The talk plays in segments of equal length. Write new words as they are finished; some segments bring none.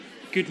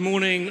Good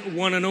morning,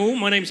 one and all.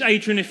 My name's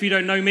Adrian, if you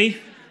don't know me.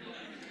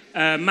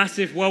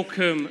 Massive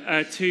welcome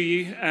to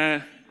you.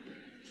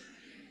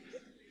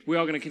 We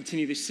are going to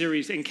continue this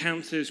series,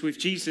 Encounters with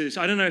Jesus.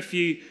 I don't know if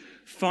you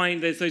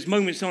find there's those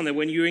moments on there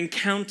when you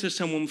encounter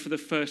someone for the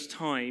first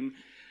time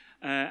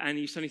and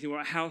you suddenly think,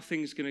 well, how are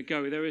things going to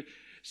go? There are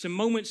some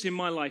moments in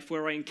my life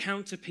where I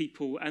encounter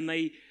people and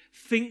they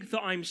think that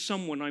I'm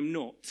someone I'm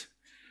not.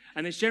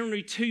 And there's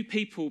generally two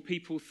people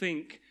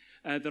think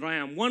that I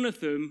am. One of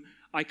them,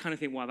 I kind of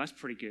think, wow, that's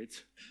pretty good.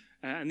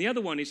 And the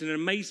other one is an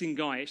amazing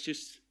guy. It's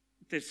just,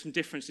 there's some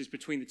differences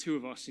between the two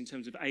of us in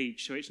terms of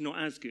age, so it's not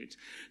as good.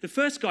 The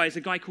first guy is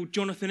a guy called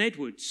Jonathan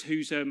Edwards,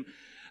 who's an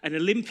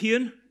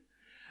Olympian,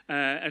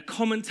 a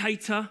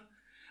commentator,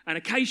 and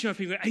occasionally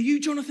people go, are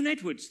you Jonathan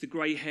Edwards? The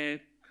grey hair,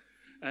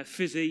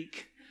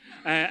 physique.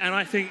 And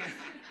I thought,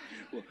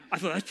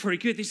 that's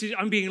pretty good.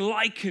 I'm being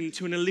likened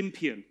to an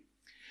Olympian.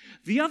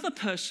 The other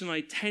person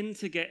I tend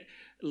to get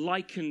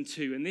likened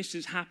to, and this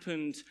has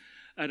happened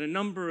at a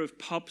number of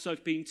pubs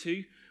I've been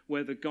to,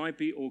 where the guy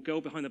or girl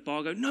behind the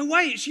bar go, no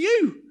way, it's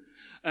you!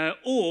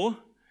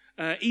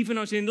 Even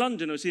I was in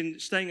London, I was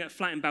staying at a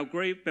flat in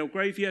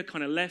Belgravia,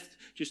 kind of left,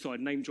 just thought I'd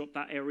name drop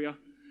that area.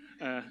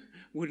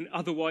 Wouldn't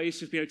otherwise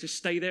have been able to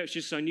stay there. It's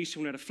just I knew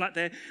someone had a flat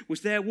there. Was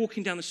there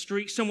walking down the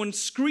street, someone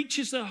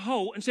screeches their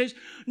halt and says,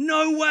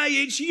 no way,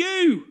 it's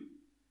you!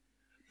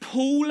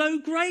 Paul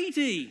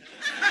O'Grady.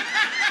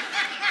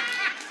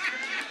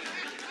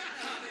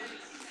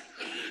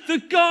 The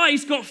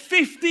guy's got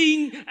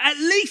 15 at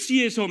least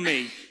years on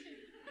me.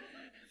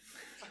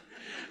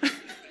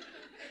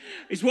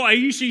 Is what I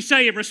usually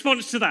say in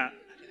response to that.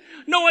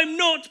 No, I'm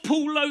not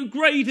Paul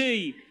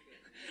O'Grady.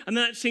 And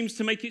that seems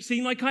to make it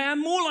seem like I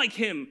am more like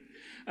him.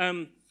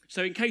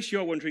 So in case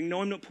you're wondering,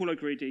 no, I'm not Paul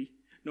O'Grady.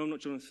 No, I'm not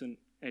Jonathan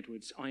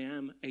Edwards. I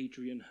am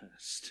Adrian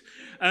Hurst.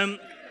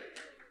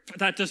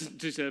 That doesn't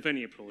deserve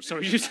any applause.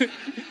 Sorry.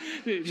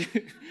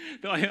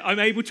 I'm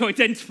able to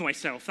identify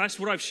myself. That's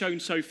what I've shown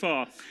so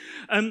far.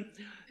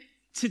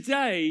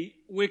 Today,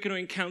 we're going to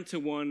encounter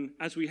one,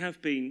 as we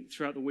have been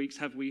throughout the weeks,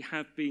 we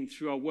have been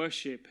through our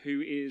worship,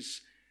 who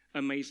is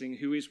amazing,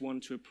 who is one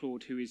to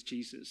applaud, who is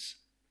Jesus.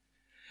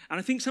 And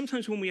I think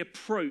sometimes when we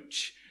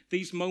approach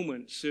these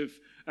moments of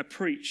a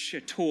preach,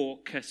 a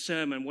talk, a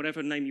sermon,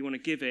 whatever name you want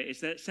to give it, is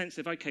that sense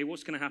of, okay,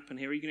 what's going to happen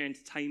here? Are you going to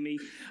entertain me?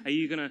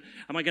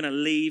 Am I going to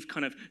leave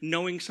kind of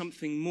knowing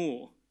something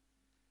more?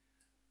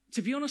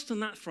 To be honest on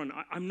that front,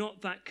 I'm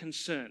not that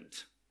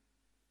concerned.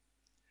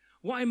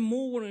 What I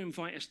more want to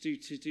invite us to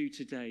do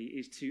today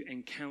is to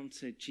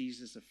encounter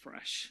Jesus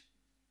afresh.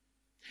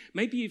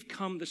 Maybe you've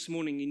come this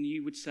morning and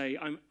you would say,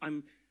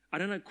 I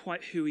don't know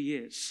quite who he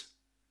is,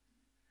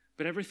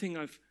 but everything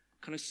I've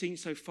kind of seen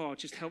so far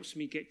just helps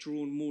me get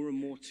drawn more and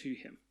more to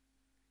him.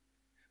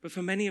 But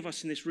for many of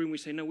us in this room, we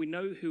say, no, we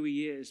know who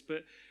he is,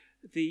 but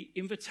the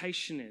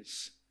invitation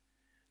is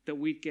that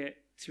we get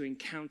to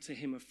encounter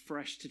him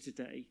afresh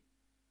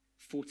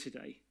for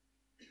today.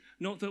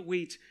 Not that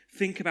we'd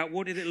think about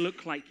what did it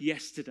look like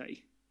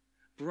yesterday.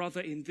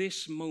 Brother, in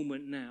this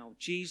moment now,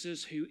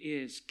 Jesus, who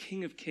is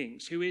King of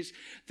Kings, who is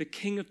the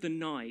King of the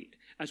night,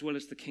 as well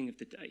as the King of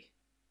the day.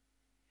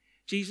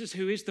 Jesus,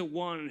 who is the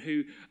one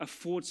who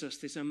affords us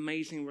this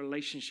amazing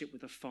relationship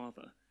with the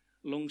Father,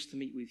 longs to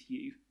meet with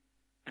you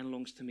and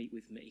longs to meet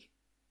with me.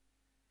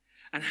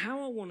 And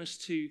how I want us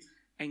to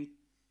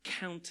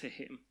encounter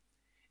him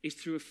is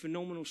through a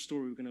phenomenal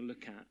story we're going to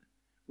look at,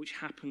 which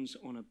happens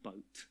on a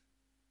boat.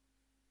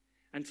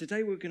 And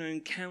today we're going to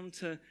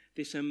encounter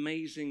this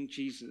amazing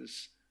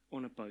Jesus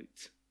on a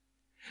boat.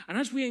 And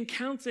as we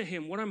encounter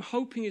him, what I'm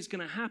hoping is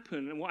going to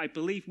happen, and what I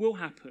believe will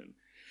happen,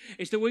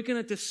 is that we're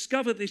going to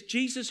discover this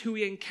Jesus who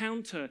we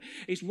encounter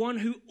is one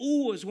who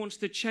always wants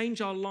to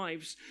change our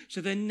lives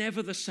so they're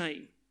never the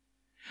same.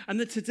 And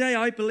that today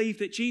I believe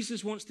that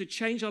Jesus wants to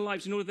change our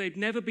lives in order they'd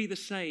never be the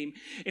same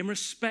in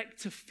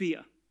respect to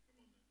fear.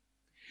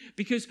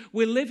 Because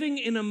we're living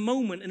in a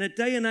moment, in a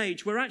day and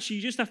age, where actually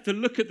you just have to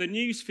look at the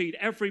news feed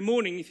every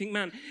morning and you think,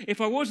 man,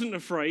 if I wasn't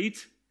afraid,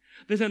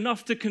 there's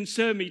enough to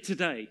concern me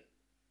today.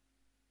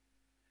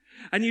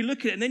 And you look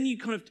at it and then you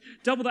kind of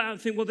double that out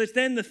and think, well, there's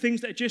then the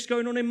things that are just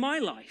going on in my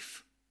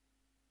life.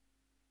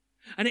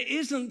 And it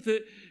isn't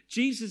that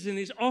Jesus in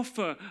his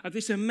offer of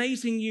this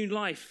amazing new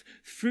life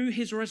through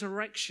his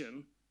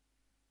resurrection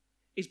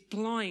is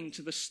blind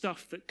to the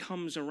stuff that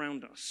comes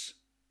around us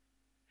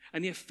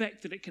and the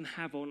effect that it can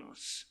have on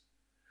us,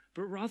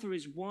 but rather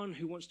is one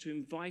who wants to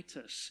invite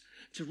us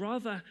to,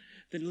 rather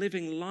than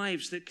living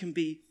lives that can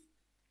be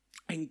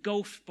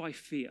engulfed by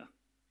fear,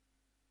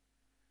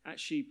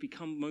 actually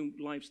become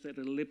lives that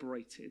are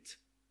liberated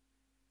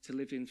to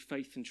live in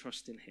faith and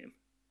trust in him.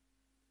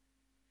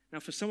 Now,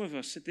 for some of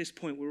us at this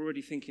point, we're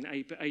already thinking,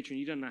 hey, but Adrian,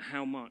 you don't know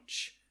how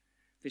much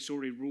this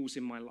already rules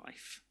in my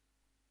life.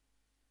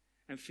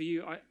 And for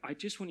you, I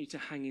just want you to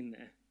hang in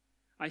there.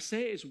 I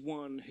say it as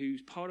one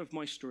who's part of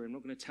my story. I'm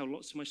not going to tell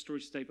lots of my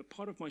stories today, but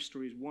part of my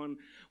story is one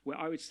where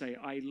I would say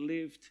I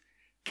lived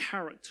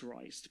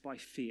characterized by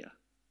fear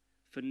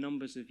for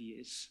numbers of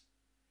years.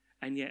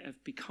 and yet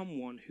have become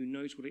one who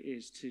knows what it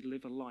is to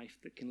live a life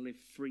that can live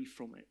free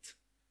from it.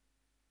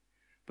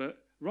 But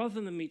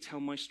rather than me tell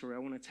my story, I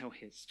want to tell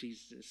his,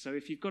 Jesus'. So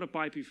if you've got a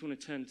Bible, if you want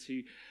to turn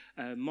to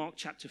Mark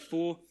chapter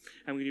 4,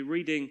 and we're going to be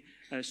reading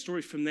a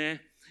story from there.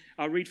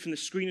 I'll read from the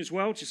screen as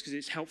well, just because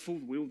it's helpful.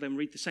 We'll then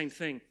read the same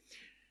thing.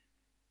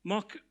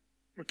 Mark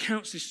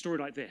recounts this story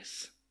like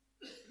this.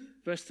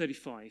 Verse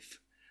 35.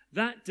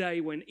 That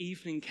day when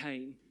evening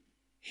came,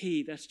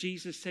 he, that's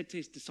Jesus, said to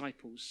his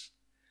disciples,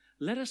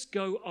 "Let us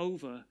go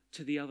over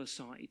to the other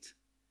side."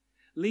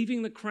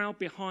 Leaving the crowd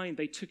behind,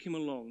 they took him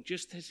along,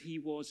 just as he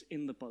was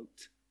in the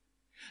boat.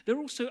 There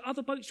were also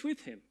other boats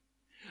with him.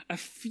 A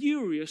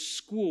furious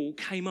squall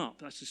came up,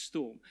 that's a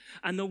storm,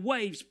 and the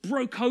waves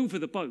broke over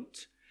the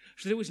boat,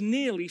 so that it was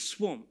nearly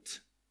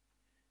swamped.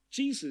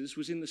 Jesus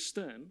was in the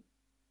stern,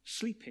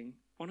 sleeping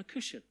on a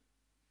cushion.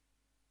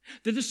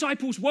 The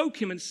disciples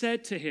woke him and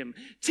said to him,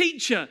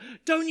 "Teacher,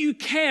 don't you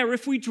care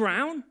if we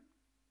drown?"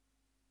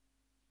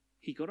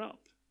 He got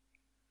up,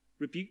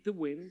 rebuked the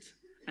wind,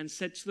 and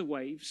said to the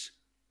waves,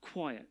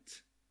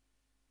 "Quiet,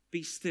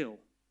 be still."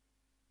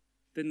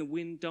 Then the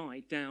wind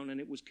died down and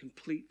it was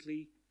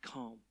completely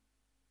calm.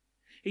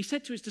 He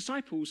said to his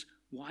disciples,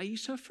 "Why are you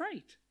so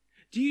afraid?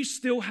 Do you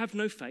still have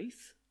no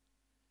faith?"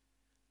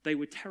 They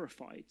were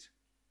terrified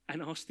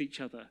and asked each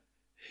other,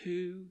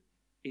 "Who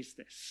is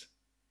this?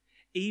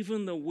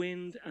 Even the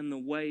wind and the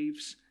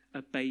waves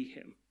obey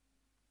him."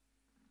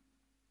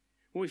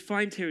 What we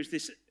find here is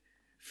this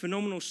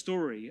phenomenal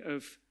story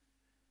of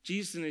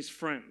Jesus and his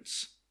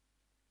friends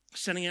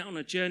setting out on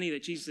a journey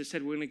that Jesus had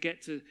said, we're going to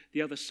get to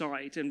the other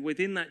side. And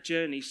within that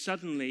journey,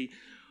 suddenly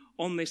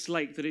on this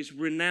lake that is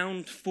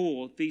renowned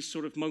for these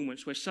sort of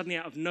moments where suddenly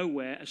out of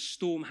nowhere a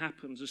storm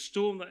happens, a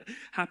storm that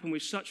happened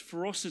with such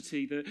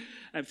ferocity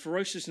and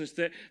ferociousness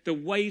that the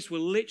waves were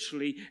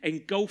literally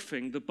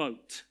engulfing the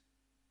boat.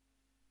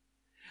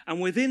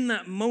 And within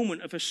that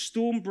moment of a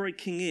storm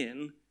breaking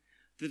in,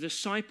 the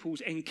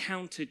disciples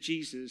encountered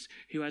Jesus,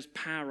 who has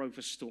power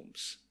over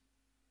storms.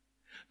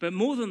 But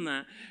more than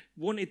that,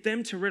 wanted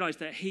them to realize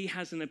that he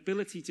has an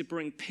ability to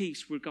bring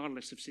peace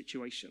regardless of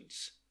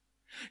situations.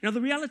 Now,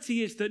 the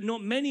reality is that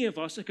not many of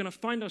us are going to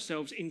find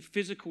ourselves in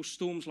physical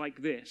storms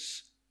like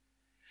this.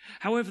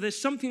 However,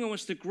 there's something I want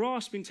us to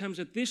grasp in terms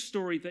of this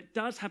story that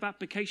does have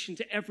application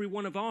to every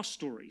one of our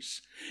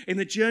stories, in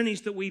the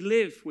journeys that we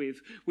live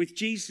with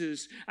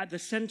Jesus at the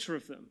center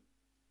of them,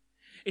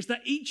 is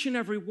that each and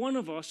every one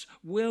of us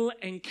will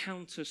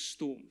encounter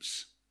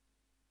storms.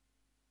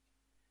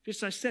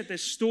 Just as I said,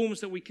 there's storms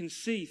that we can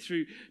see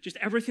through just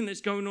everything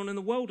that's going on in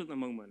the world at the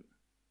moment.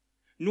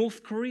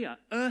 North Korea,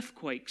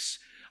 earthquakes,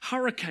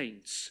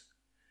 hurricanes,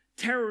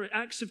 terror,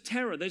 acts of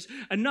terror. There's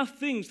enough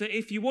things that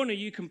if you want to,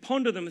 you can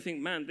ponder them and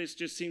think, man, this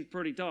just seems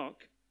pretty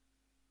dark.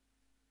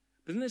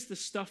 But then there's the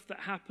stuff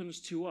that happens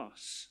to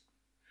us.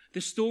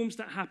 The storms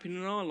that happen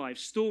in our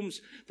lives,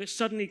 storms that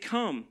suddenly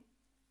come,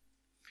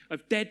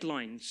 of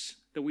deadlines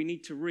that we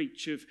need to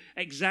reach, of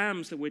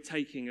exams that we're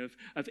taking,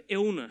 of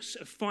illness,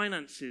 of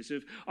finances,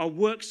 of our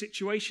work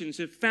situations,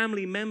 of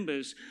family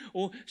members,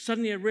 or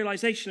suddenly a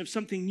realization of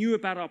something new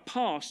about our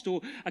past, or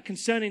a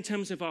concern in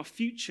terms of our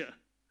future.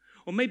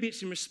 Or maybe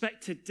it's in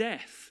respect to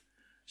death,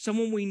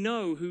 someone we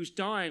know who's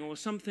dying, or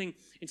something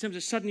in terms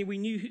of suddenly we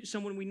knew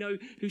someone we know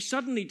who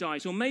suddenly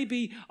dies. Or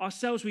maybe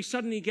ourselves, we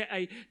suddenly get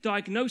a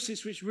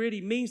diagnosis which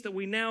really means that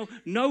we now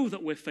know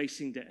that we're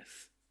facing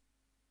death.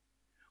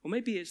 Or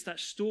maybe it's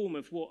that storm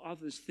of what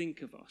others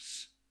think of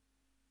us.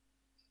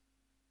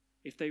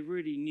 If they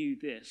really knew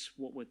this,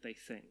 what would they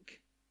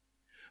think?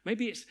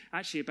 Maybe it's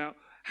actually about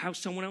how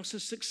someone else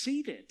has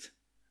succeeded,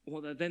 and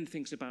what they then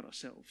thinks about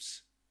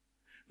ourselves.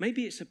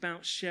 Maybe it's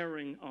about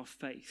sharing our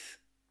faith.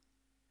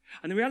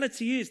 And the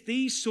reality is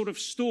these sort of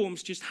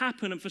storms just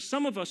happen. And for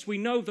some of us, we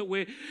know that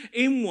we're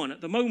in one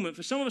at the moment.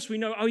 For some of us, we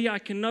know, oh yeah, I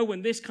can know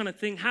when this kind of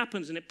thing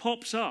happens and it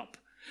pops up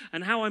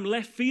and how I'm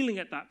left feeling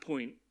at that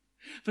point.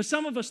 For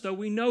some of us, though,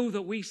 we know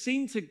that we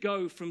seem to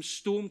go from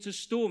storm to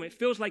storm. It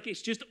feels like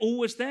it's just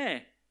always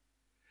there.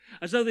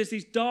 As though there's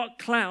these dark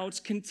clouds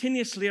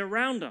continuously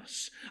around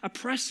us,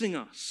 oppressing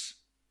us.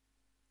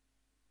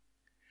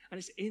 And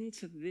it's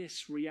into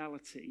this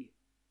reality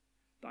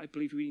that I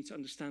believe we need to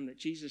understand that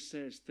Jesus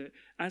says that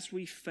as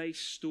we face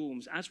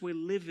storms, as we're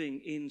living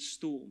in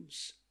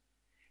storms,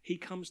 he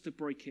comes to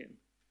break in.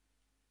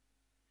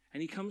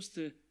 And he comes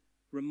to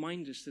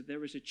remind us that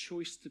there is a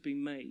choice to be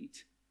made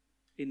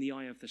in the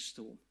eye of the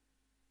storm.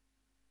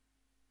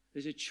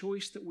 There's a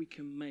choice that we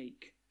can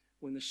make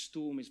when the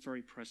storm is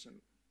very present.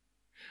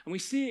 And we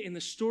see it in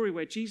the story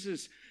where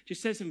Jesus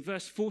just says in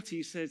verse 40,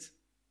 he says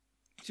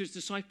to his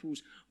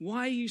disciples,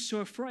 "Why are you so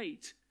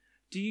afraid?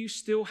 Do you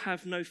still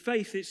have no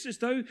faith?" It's as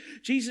though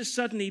Jesus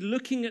suddenly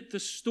looking at the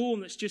storm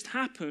that's just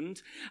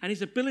happened and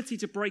his ability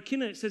to break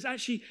in it, says,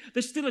 actually,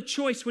 there's still a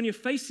choice when you're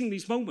facing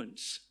these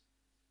moments.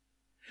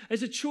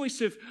 There's a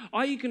choice of,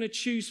 are you going to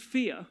choose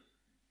fear?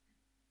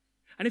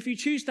 And if you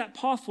choose that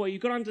pathway,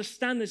 you've got to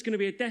understand there's going to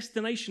be a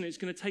destination it's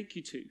going to take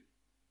you to.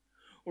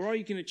 Or are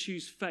you going to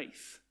choose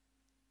faith?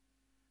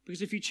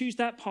 Because if you choose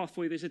that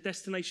pathway, there's a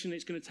destination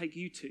it's going to take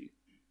you to.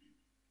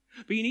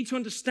 But you need to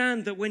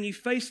understand that when you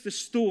face the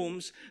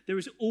storms, there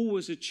is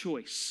always a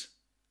choice.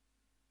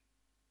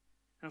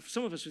 Now, for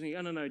some of us, we think,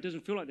 oh, no, it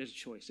doesn't feel like there's a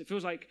choice. It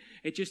feels like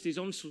it just is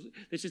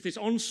there's just this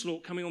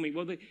onslaught coming on me.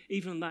 Well,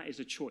 even that is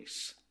a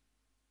choice.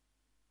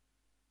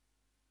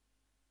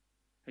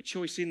 A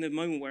choice in the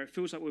moment where it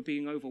feels like we're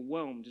being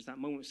overwhelmed is that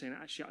moment of saying,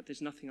 actually,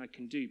 there's nothing I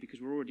can do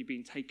because we're already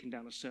being taken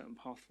down a certain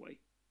pathway.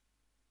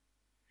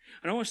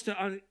 And I want us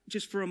to,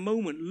 just for a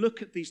moment,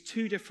 look at these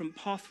two different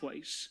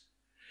pathways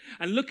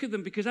and look at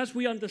them, because as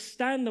we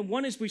understand them,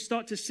 one is we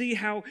start to see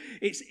how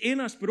it's in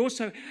us, but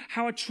also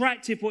how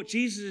attractive what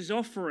Jesus is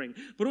offering,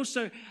 but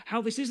also how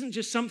this isn't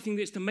just something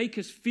that's to make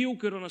us feel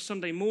good on a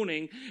Sunday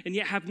morning and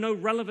yet have no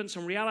relevance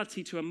and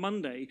reality to a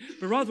Monday,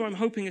 but rather I'm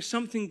hoping is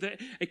something that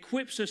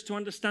equips us to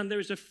understand there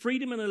is a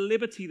freedom and a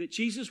liberty that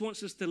Jesus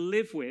wants us to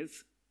live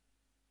with,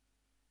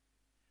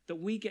 that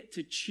we get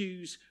to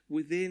choose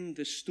within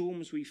the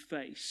storms we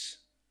face,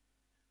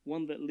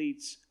 one that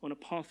leads on a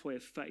pathway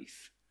of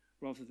faith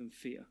rather than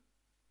fear.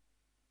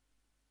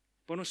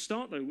 But I want to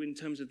start, though, in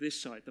terms of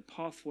this side, the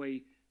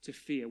pathway to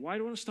fear. Why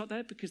do I want to start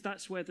there? Because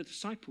that's where the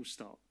disciples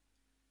start.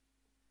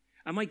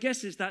 And my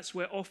guess is that's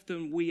where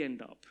often we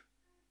end up.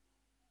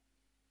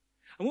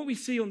 And what we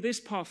see on this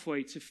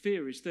pathway to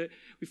fear is that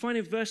we find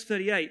in verse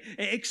 38,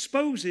 it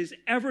exposes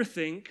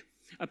everything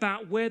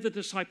about where the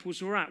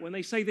disciples were at when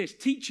they say this,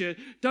 "Teacher,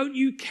 don't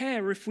you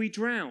care if we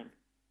drown?"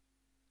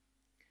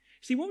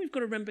 See, what we've got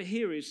to remember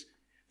here is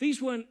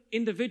these weren't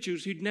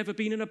individuals who'd never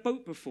been in a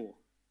boat before.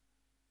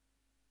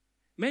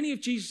 Many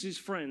of Jesus'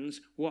 friends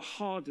were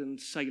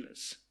hardened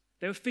sailors.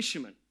 They were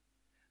fishermen.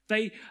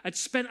 They had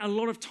spent a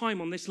lot of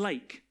time on this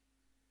lake.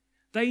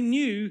 They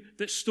knew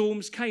that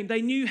storms came.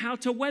 They knew how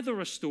to weather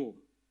a storm.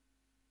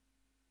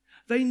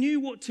 They knew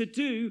what to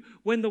do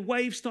when the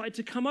waves started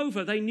to come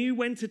over. They knew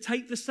when to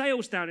take the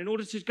sails down in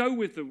order to go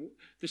with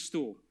the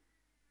storm.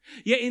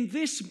 Yet in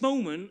this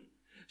moment,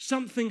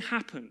 something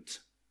happened.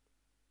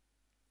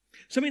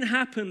 Something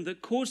happened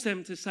that caused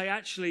them to say,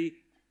 actually,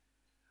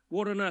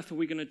 what on earth are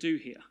we going to do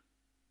here?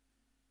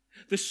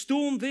 The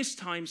storm this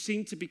time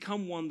seemed to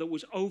become one that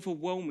was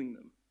overwhelming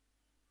them.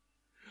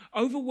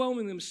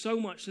 Overwhelming them so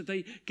much that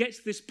they get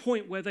to this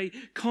point where they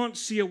can't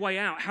see a way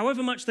out.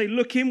 However much they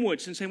look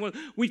inwards and say, well,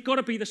 we've got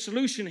to be the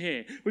solution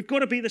here. We've got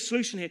to be the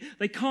solution here.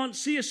 They can't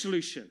see a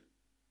solution.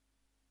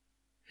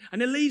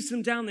 And it leads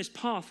them down this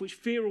path which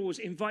fear always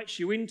invites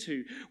you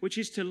into, which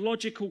is to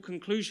logical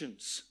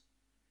conclusions.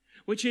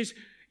 Which is,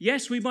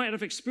 yes, we might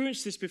have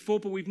experienced this before,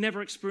 but we've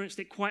never experienced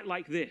it quite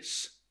like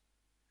this.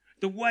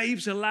 The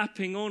waves are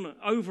lapping on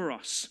over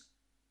us.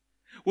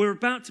 We're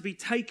about to be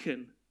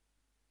taken.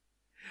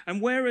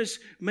 And whereas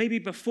maybe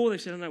before they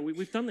said, oh no,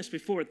 we've done this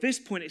before, at this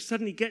point it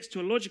suddenly gets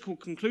to a logical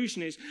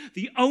conclusion is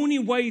the only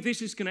way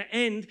this is going to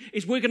end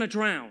is we're going to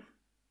drown.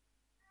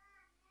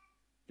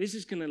 This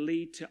is going to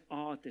lead to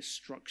our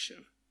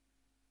destruction.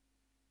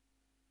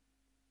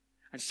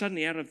 And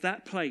suddenly out of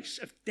that place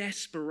of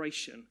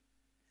desperation,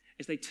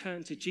 as they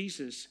turn to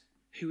Jesus,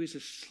 who is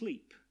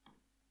asleep.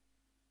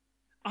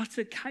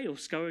 Utter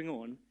chaos going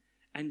on,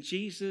 and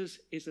Jesus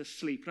is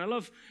asleep. And I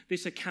love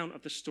this account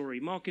of the story.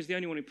 Mark is the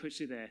only one who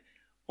puts it there.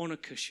 On a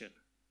cushion,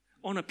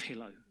 on a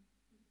pillow.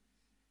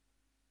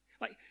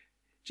 Like,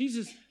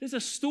 Jesus, there's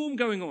a storm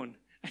going on,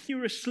 and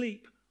you're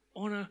asleep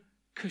on a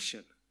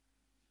cushion.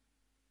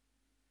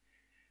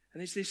 And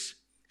there's this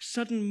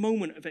sudden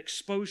moment of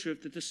exposure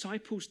of the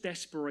disciples'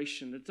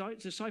 desperation, the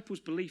disciples'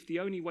 belief the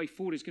only way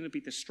forward is going to be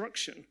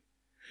destruction.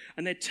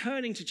 And they're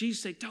turning to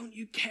Jesus and say, don't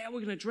you care, we're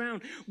going to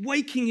drown,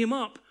 waking him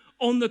up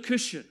on the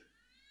cushion.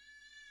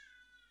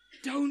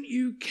 Don't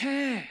you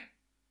care?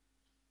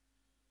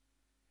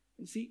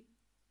 And see,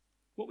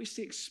 what we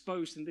see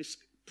exposed in this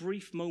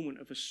brief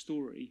moment of a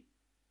story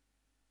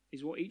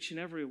is what each and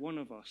every one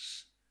of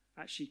us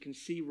actually can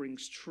see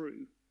rings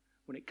true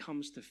when it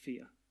comes to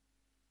fear.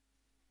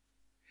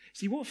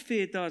 See, what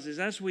fear does is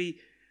as we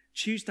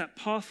choose that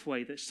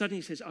pathway that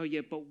suddenly says, oh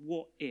yeah, but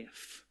what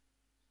if?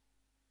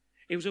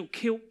 It will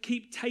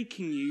keep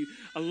taking you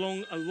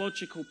along a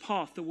logical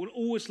path that will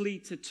always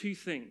lead to two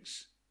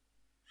things.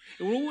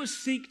 It will always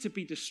seek to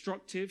be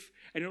destructive,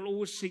 and it will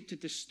always seek to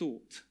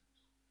distort.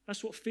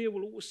 That's what fear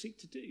will always seek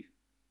to do.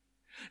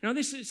 Now,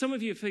 some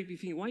of you may be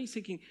thinking, why are you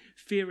thinking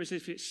fear as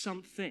if it's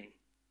something?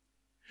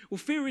 Well,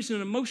 fear is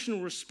an emotional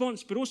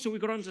response, but also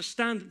we've got to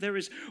understand that there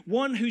is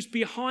one who's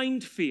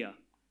behind fear,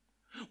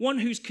 one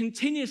who's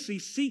continuously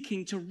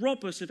seeking to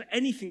rob us of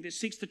anything that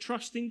seeks to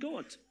trust in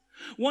God.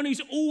 One who's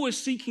always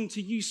seeking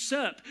to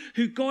usurp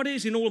who God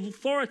is in all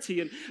authority.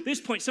 And at this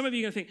point, some of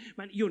you are going to think,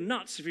 man, you're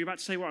nuts if you're about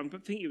to say what I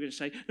think you're going to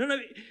say. No,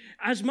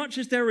 as much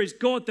as there is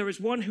God, there is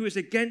one who is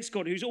against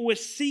God, who's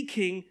always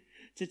seeking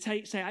to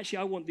say, actually,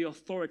 I want the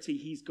authority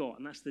he's got,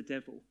 and that's the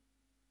devil.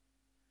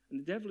 And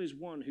the devil is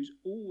one who's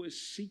always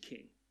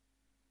seeking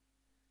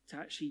to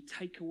actually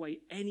take away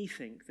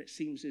anything that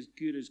seems as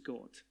good as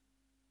God.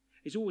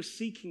 He's always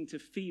seeking to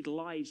feed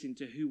lies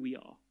into who we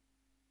are.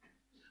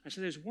 And so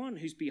there's one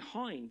who's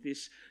behind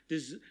this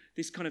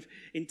kind of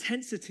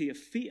intensity of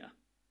fear.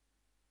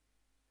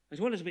 as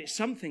well as a bit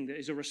something that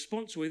is a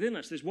response within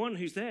us. There's one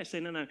who's there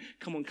saying, no,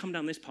 come on, come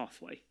down this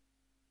pathway.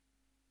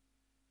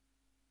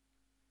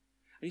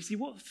 And you see,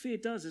 what fear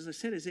does, as I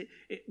said, is it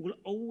will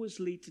always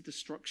lead to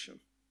destruction.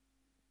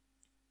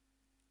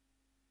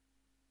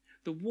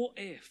 The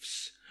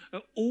what-ifs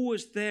are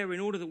always there in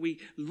order that we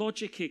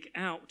logic it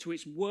out to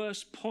its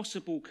worst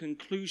possible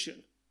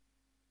conclusion.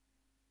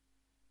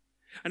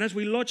 And as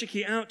we logic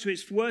it out to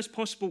its worst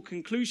possible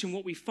conclusion,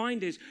 what we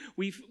find is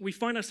we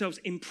find ourselves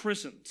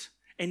imprisoned,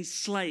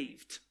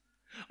 enslaved,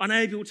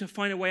 unable to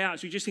find a way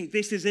out. So we just think,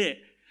 this is it.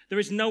 There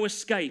is no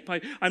escape.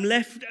 I'm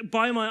left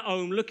by my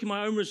own, looking at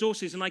my own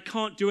resources, and I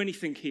can't do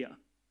anything here.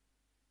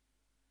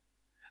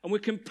 And we're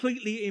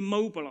completely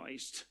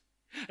immobilized.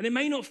 And it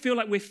may not feel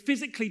like we're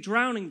physically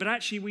drowning, but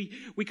actually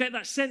we get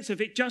that sense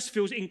of it just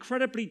feels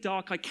incredibly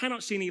dark. I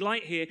cannot see any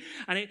light here.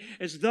 And it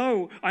as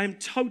though I am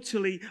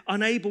totally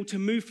unable to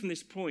move from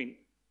this point.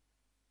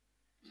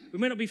 We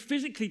may not be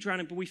physically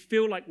drowning, but we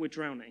feel like we're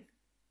drowning.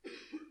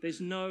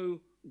 There's no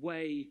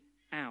way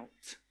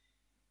out.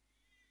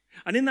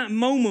 And in that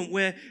moment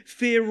where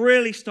fear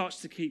really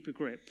starts to keep a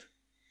grip,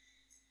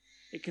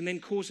 it can then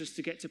cause us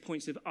to get to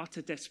points of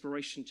utter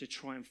desperation to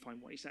try and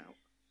find ways out.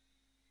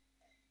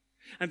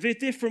 And for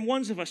different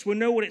ones of us will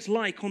know what it's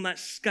like on that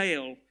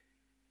scale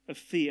of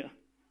fear.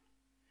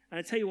 And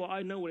I tell you what,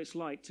 I know what it's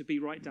like to be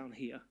right down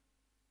here.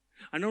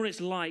 I know what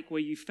it's like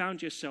where you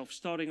found yourself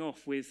starting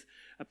off with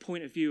a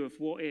point of view of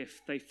what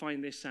if they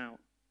find this out.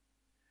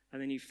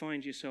 And then you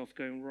find yourself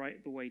going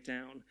right the way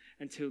down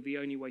until the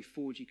only way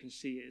forward you can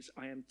see is,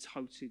 I am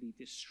totally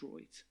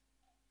destroyed.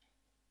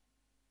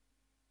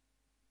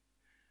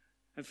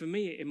 And for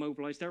me, it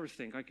immobilized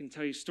everything. I can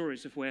tell you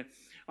stories of where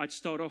I'd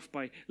start off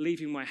by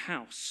leaving my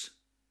house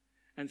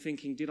and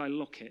thinking, did I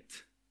lock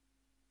it?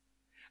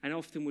 And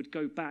often would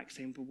go back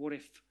saying, but what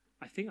if,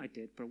 I think I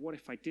did, but what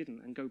if I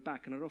didn't? And go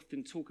back. And I'd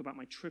often talk about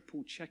my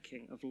triple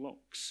checking of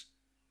locks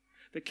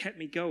that kept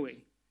me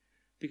going.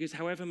 Because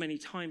however many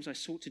times I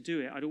sought to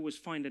do it, I'd always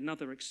find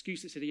another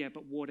excuse that said, yeah,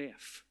 but what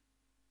if?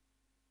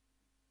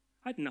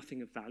 I had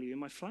nothing of value in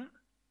my flat.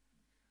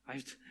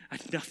 I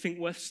had nothing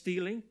worth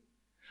stealing.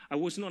 I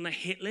wasn't on a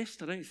hit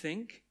list, I don't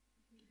think.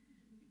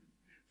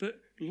 But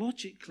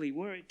logically,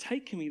 where it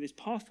taken me, this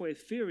pathway of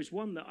fear is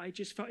one that I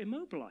just felt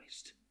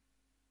immobilized.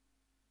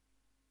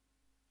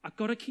 I've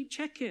got to keep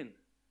checking.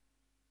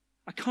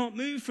 I can't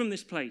move from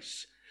this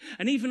place.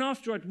 And even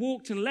after I'd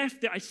walked and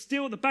left it, I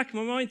still at the back of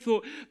my mind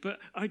thought, but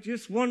I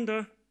just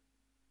wonder.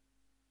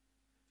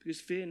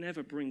 Because fear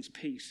never brings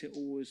peace. It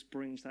always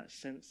brings that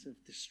sense of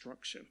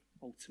destruction,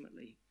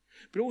 ultimately.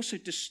 But it also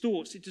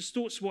distorts. It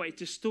distorts what? It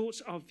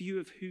distorts our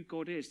view of who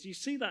God is. Do you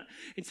see that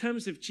in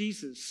terms of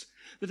Jesus?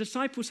 The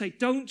disciples say,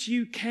 don't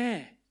you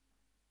care?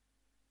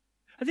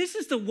 And this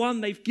is the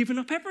one they've given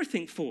up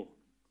everything for.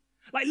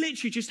 Like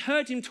literally just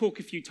heard him talk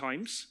a few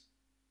times.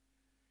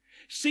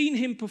 Seen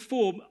him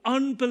perform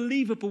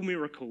unbelievable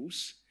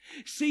miracles,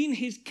 seen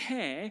his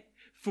care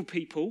for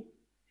people,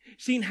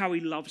 seen how he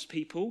loves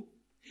people,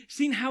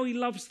 seen how he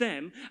loves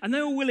them, and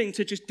they were willing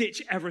to just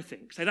ditch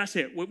everything. Say, that's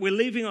it, we're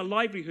leaving our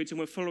livelihoods and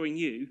we're following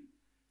you.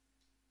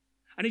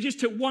 And it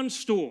just took one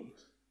storm.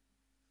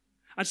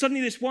 And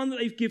suddenly this one that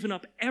they've given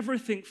up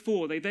everything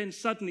for, they then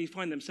suddenly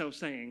find themselves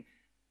saying,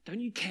 don't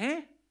you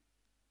care?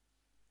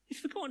 He's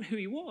forgotten who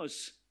he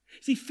was.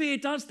 See, fear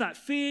does that.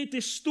 Fear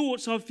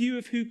distorts our view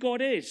of who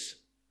God is.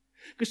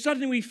 Because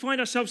suddenly we find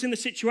ourselves in the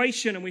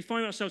situation and we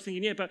find ourselves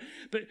thinking, yeah, but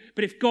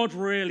if God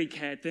really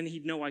cared, then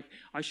he'd know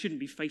I shouldn't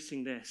be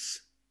facing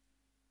this.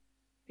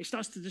 It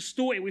starts to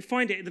distort it. We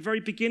find it at the very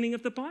beginning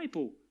of the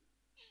Bible.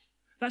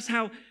 That's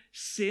how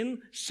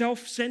sin,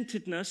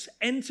 self-centeredness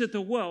entered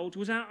the world,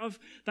 was out of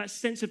that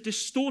sense of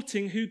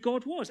distorting who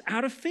God was,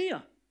 out of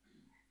fear.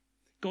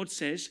 God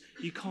says,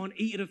 you can't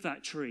eat of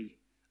that tree.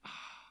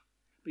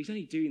 But he's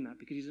only doing that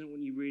because he doesn't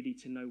want you really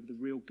to know the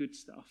real good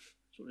stuff.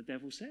 That's what the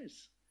devil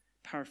says.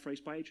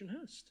 Paraphrased by Adrian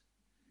Hurst.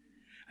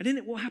 And then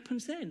what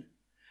happens then?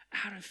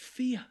 Out of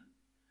fear.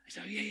 I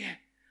say, yeah,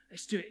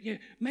 let's do it. Yeah,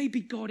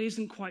 maybe God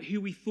isn't quite who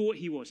we thought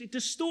he was. It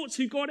distorts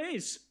who God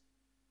is.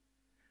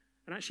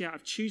 And actually, out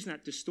of choosing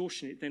that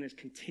distortion, it then has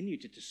continued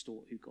to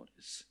distort who God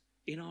is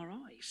in our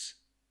eyes.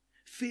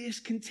 Fear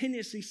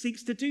continuously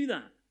seeks to do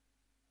that.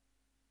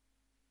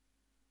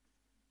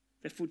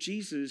 Therefore,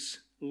 Jesus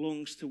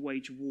longs to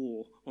wage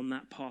war on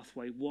that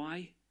pathway.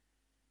 Why?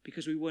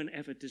 Because we weren't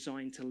ever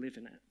designed to live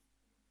in it.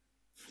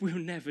 We were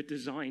never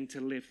designed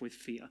to live with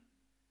fear.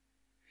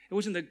 It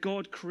wasn't that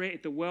God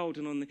created the world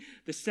and on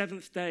the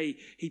seventh day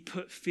he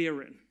put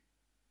fear in.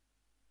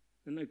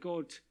 And that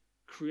God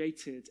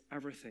created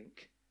everything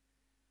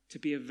to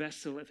be a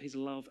vessel of his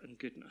love and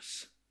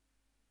goodness.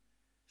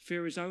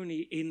 Fear is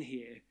only in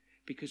here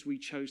because we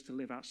chose to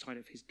live outside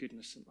of his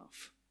goodness and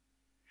love.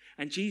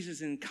 And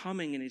Jesus, in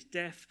coming in his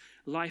death,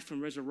 life, and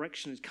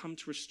resurrection, has come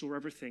to restore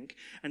everything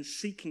and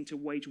seeking to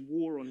wage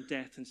war on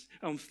death and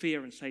on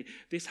fear and say,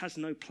 this has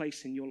no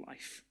place in your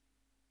life.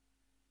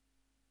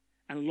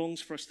 And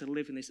longs for us to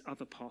live in this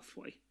other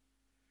pathway,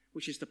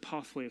 which is the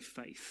pathway of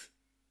faith.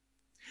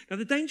 Now,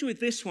 the danger with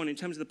this one in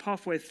terms of the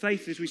pathway of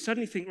faith is we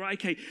suddenly think, right,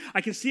 okay,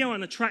 I can see how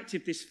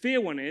unattractive this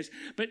fear one is,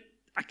 but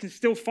I can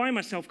still find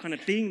myself kind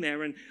of being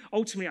there. And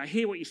ultimately, I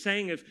hear what you're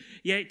saying of,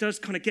 yeah, it does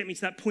kind of get me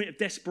to that point of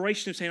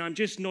desperation of saying, I'm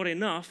just not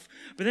enough.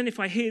 But then if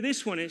I hear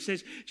this one, it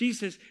says, Jesus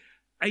says,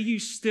 are you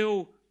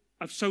still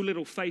of so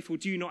little faith, or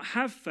do you not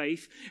have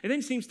faith? It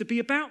then seems to be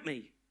about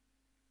me.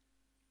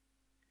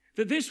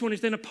 That this one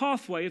is then a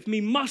pathway of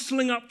me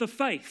muscling up the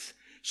faith.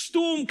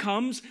 Storm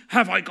comes,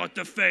 have I got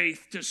the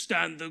faith to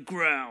stand the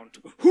ground?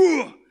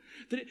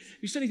 That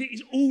you suddenly think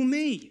it's all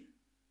me.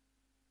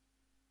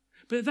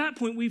 But at that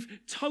point, we've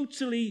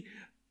totally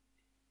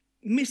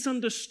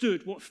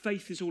misunderstood what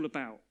faith is all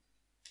about.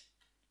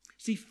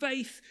 See,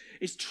 faith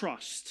is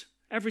trust.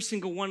 Every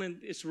single one in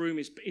this room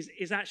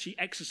is actually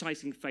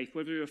exercising faith,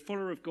 whether you're a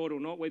follower of God or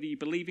not, whether you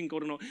believe in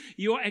God or not.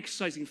 You are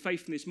exercising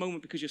faith in this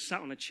moment because you're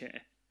sat on a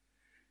chair.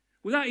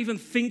 Without even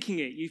thinking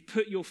it, you've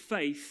put your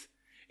faith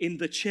in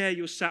the chair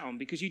you're sat on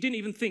because you didn't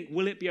even think,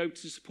 will it be able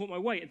to support my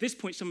weight? At this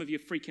point, some of you are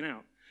freaking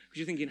out because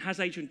you're thinking, has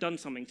Adrian done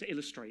something to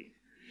illustrate?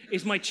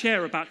 Is my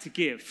chair about to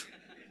give?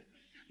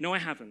 No, I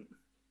haven't.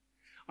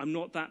 I'm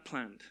not that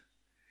planned.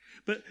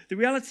 But the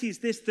reality is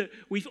this, that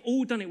we've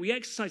all done it. We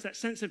exercise that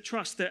sense of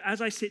trust that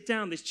as I sit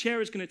down, this chair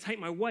is going to take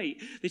my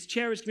weight. This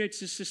chair is going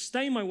to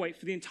sustain my weight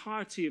for the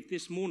entirety of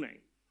this morning.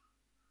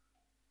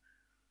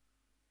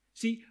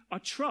 See, our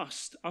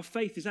trust, our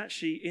faith is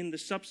actually in the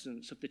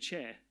substance of the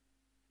chair.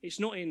 It's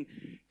not in,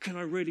 can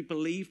I really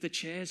believe the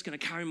chair is going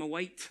to carry my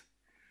weight?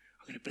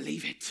 I'm going to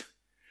believe it.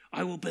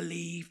 I will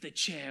believe the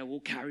chair will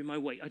carry my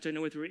weight. I don't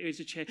know whether it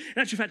is a chair.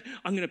 In actual fact,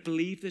 I'm going to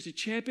believe there's a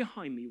chair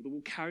behind me that will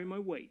carry my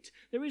weight.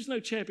 There is no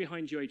chair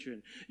behind you,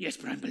 Adrian. Yes,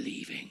 but I'm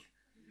believing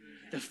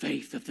the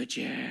faith of the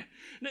chair.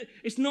 No,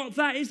 it's not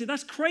that, is it?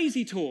 That's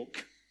crazy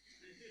talk.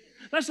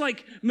 That's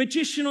like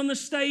magician on the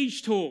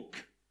stage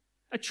talk.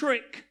 A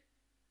trick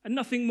and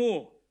nothing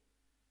more.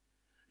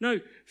 No,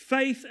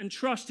 faith and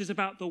trust is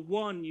about the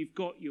one you've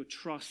got your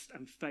trust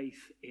and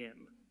faith in.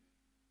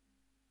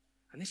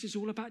 And this is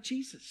all about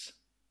Jesus.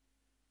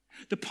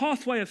 The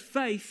pathway of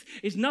faith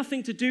is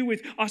nothing to do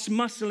with us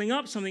muscling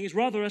up something. It's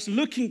rather us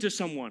looking to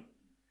someone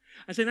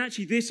and saying,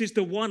 actually, this is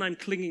the one I'm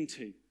clinging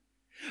to.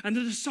 And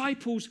the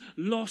disciples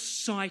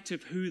lost sight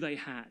of who they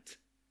had.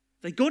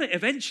 They got it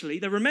eventually.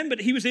 They remembered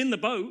he was in the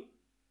boat.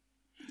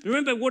 They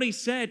remembered what he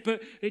said,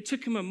 but it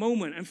took him a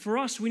moment. And for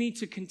us, we need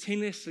to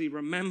continuously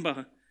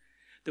remember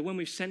that when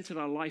we've centered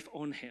our life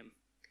on him,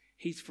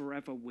 he's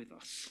forever with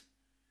us.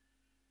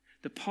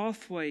 The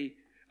pathway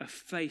of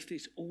faith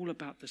is all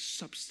about the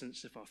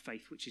substance of our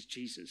faith, which is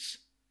Jesus.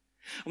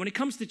 And when it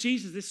comes to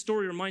Jesus, this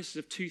story reminds us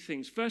of two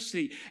things.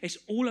 Firstly, it's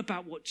all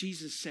about what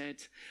Jesus said.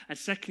 And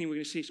secondly, we're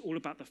going to see it's all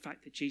about the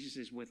fact that Jesus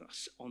is with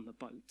us on the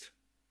boat.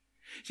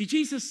 See,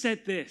 Jesus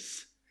said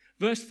this,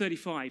 verse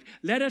 35,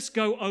 let us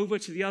go over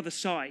to the other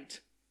side.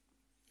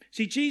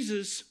 See,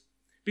 Jesus,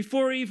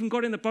 before he even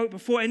got in the boat,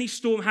 before any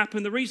storm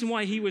happened, the reason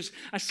why he was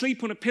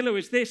asleep on a pillow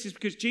is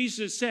because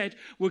Jesus said,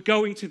 we're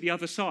going to the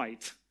other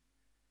side.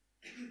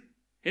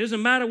 It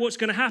doesn't matter what's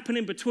going to happen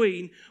in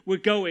between, we're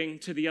going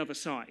to the other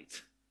side.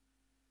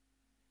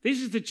 This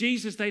is the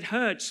Jesus they'd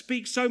heard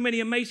speak so many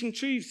amazing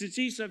truths. The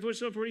Jesus I've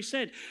already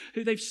said,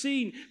 who they've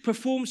seen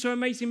perform so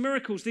amazing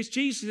miracles. This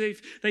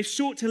Jesus they've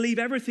sought to leave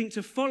everything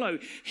to follow.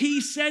 He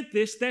said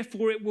this,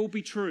 therefore it will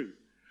be true.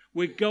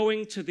 We're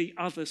going to the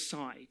other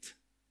side.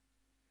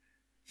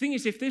 The thing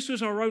is, if this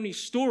was our only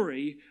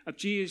story of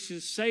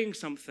Jesus saying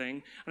something,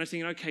 and I was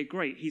thinking, okay,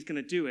 great, he's going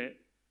to do it,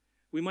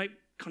 we might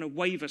kind of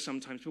waver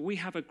sometimes, but we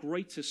have a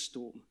greater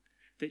storm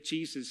that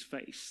Jesus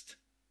faced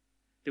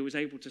that was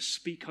able to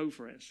speak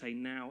over it and say,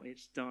 now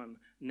it's done.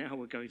 Now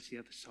we're going to the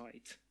other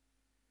side.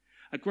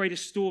 A greater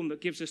storm that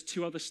gives us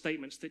two other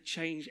statements that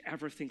change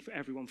everything for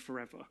everyone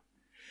forever.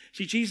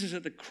 See, Jesus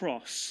at the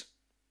cross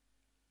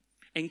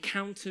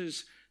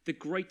encounters the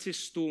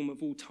greatest storm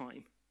of all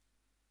time.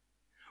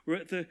 Where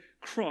at the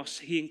cross,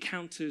 he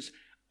encounters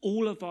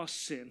all of our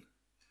sin,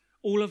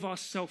 all of our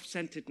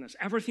self-centeredness,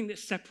 everything that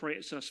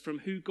separates us from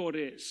who God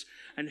is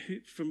and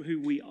from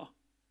who we are.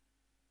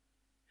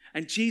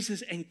 And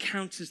Jesus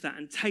encounters that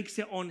and takes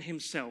it on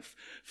himself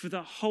for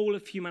the whole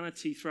of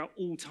humanity throughout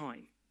all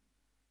time.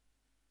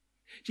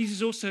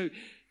 Jesus also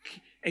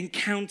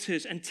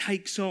encounters and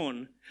takes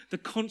on the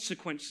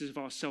consequences of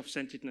our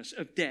self-centeredness,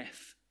 of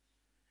death.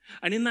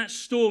 And in that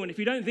storm, and if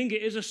you don't think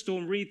it is a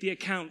storm, read the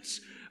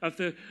accounts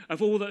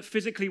of all that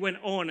physically went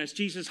on as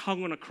Jesus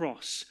hung on a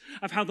cross,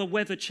 of how the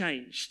weather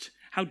changed,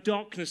 how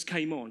darkness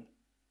came on,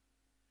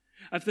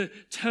 of the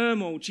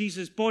turmoil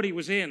Jesus' body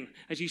was in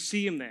as you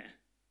see him there.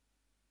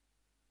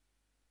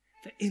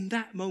 That in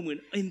that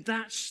moment, in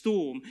that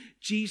storm,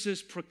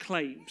 Jesus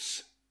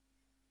proclaims,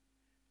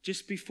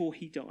 just before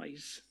he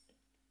dies,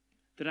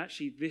 that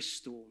actually this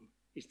storm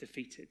is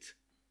defeated.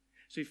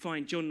 So you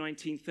find John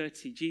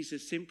 19:30,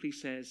 Jesus simply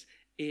says,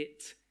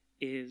 it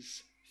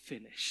is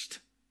finished.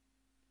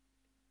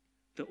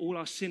 That all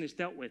our sin is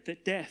dealt with,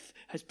 that death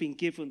has been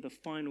given the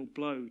final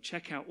blow.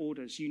 Check out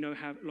orders, you no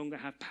longer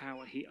have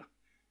power here.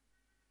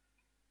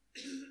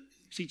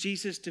 See,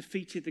 Jesus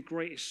defeated the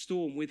greatest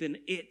storm with an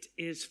 "it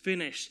is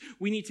finished."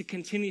 We need to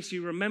continuously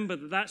remember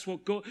that that's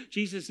what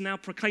Jesus now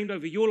proclaimed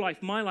over your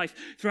life, my life,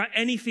 throughout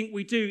anything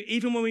we do.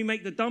 Even when we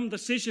make the dumb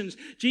decisions,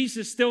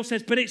 Jesus still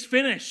says, but it's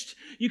finished.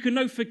 You can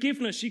know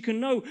forgiveness. You can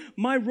know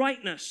my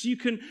rightness. You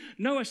can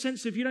know a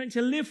sense of you don't need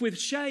to live with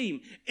shame.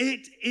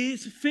 It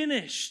is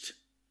finished.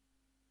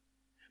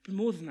 But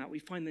more than that, we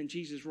find then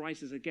Jesus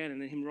rises again,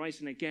 and then him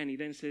rising again, he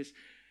then says,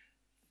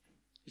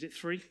 is it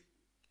 3?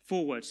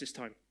 4 words this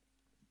time.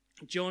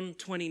 John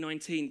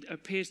 20:19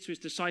 appears to his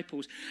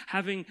disciples,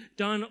 having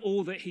done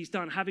all that he's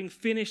done, having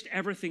finished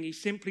everything, he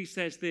simply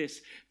says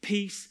this,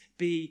 peace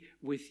be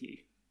with you.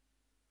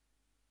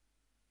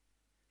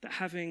 That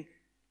having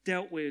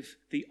dealt with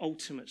the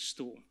ultimate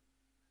storm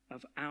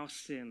of our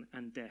sin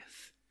and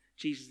death,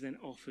 Jesus then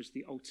offers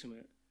the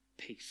ultimate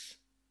peace.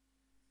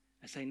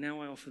 I say, now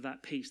I offer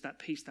that peace,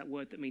 that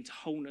word that means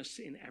wholeness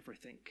in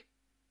everything.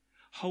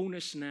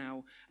 Wholeness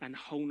now and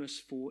wholeness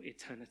for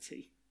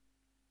eternity.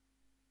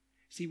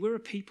 See, we're a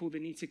people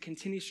that need to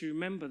continuously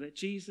remember that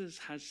Jesus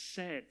has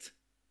said,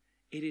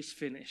 it is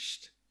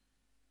finished.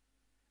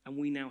 And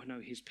we now know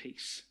his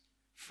peace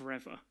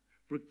forever,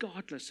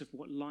 regardless of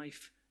what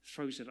life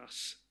throws at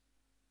us.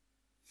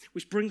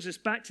 Which brings us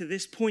back to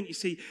this point. You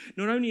see,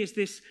 not only is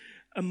this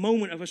a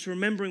moment of us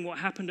remembering what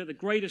happened at the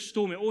greatest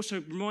storm, it also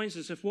reminds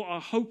us of what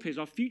our hope is,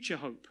 our future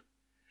hope.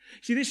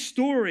 See, this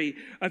story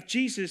of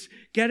Jesus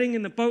getting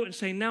in the boat and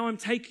saying, now I'm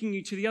taking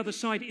you to the other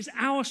side, is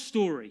our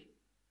story.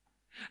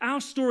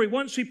 Our story,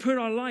 once we put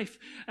our life,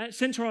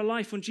 center our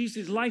life on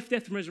Jesus' life,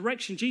 death, and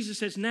resurrection, Jesus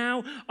says,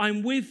 now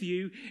I'm with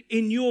you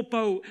in your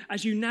boat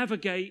as you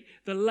navigate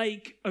the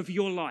lake of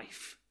your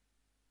life.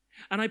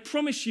 And I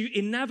promise you,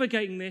 in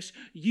navigating this,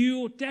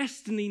 your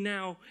destiny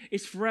now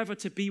is forever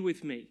to be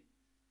with me.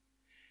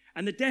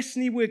 And the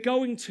destiny we're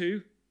going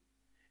to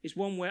is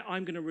one where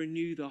I'm going to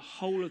renew the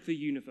whole of the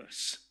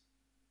universe.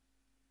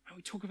 And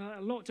we talk about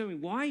that a lot, don't we?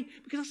 Why?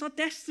 Because that's our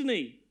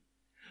destiny.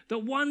 That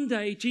one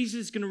day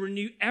Jesus is going to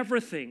renew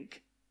everything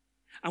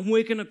and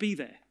we're going to be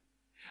there.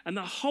 And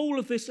the whole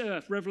of this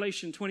earth,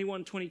 Revelation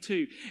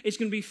 21:22, is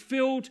going to be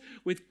filled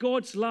with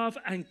God's love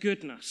and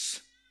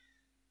goodness.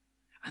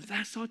 And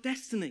that's our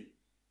destiny.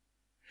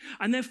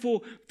 And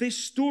therefore, this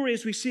story,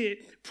 as we see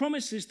it,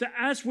 promises that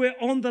as we're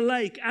on the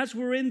lake, as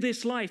we're in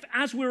this life,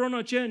 as we're on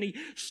our journey,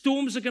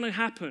 storms are going to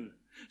happen.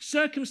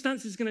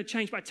 Circumstances are going to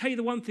change. But I tell you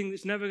the one thing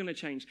that's never going to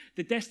change,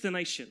 the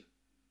destination.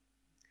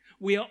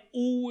 We are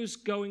always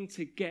going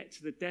to get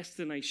to the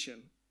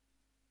destination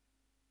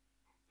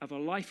of a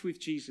life with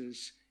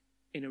Jesus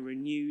in a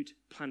renewed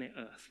planet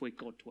Earth where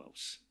God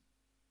dwells.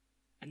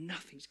 And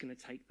nothing's going to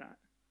take that.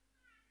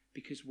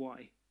 Because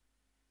why?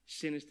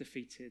 Sin is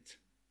defeated.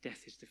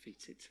 Death is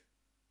defeated.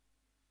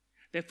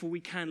 Therefore, we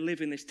can live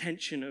in this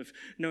tension of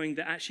knowing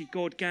that actually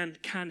God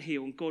can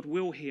heal and God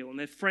will heal. And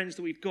there's friends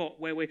that we've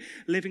got where we're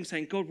living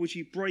saying, God, would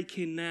you break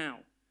in now?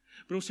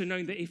 But also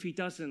knowing that if he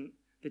doesn't,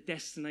 the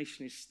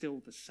destination is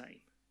still the same.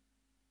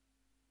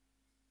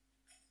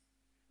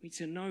 We need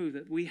to know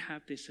that we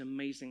have this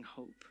amazing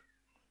hope.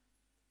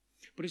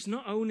 But it's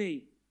not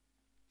only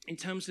in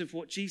terms of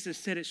what Jesus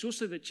said, it's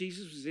also that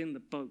Jesus was in the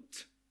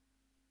boat.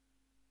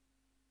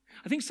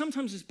 I think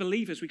sometimes as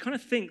believers, we kind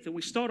of think that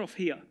we start off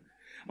here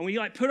and we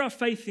put our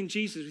faith in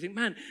Jesus. We think,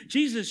 man,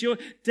 Jesus, your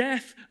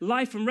death,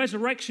 life, and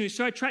resurrection is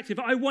so attractive.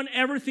 I want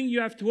everything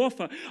you have to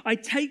offer. I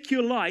take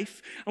your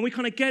life, and we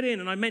kind of get in,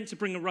 and I meant to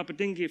bring a rubber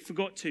dinghy, I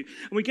forgot to.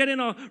 And we get in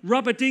our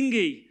rubber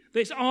dinghy,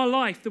 that's our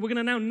life, that we're going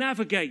to now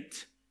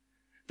navigate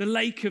the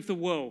lake of the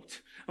world.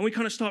 And we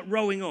kind of start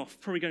rowing off.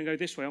 Probably going to go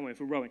this way, aren't we, if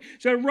we're rowing.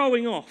 So we're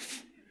rowing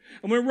off,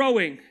 and we're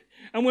rowing,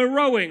 and we're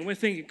rowing. We're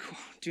thinking,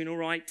 doing all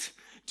right.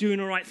 Doing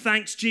all right.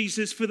 Thanks,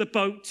 Jesus, for the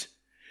boat.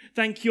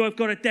 Thank you, I've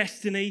got a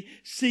destiny.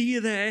 See you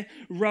there,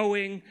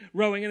 rowing.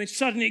 And then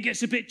suddenly it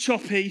gets a bit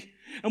choppy.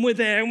 And we're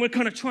there, and we're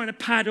kind of trying to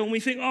paddle. And we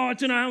think, I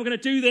don't know how I'm going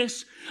to do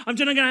this. I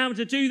don't know how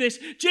to do this.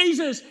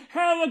 Jesus,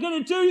 how am I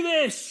going to do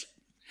this?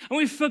 And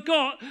we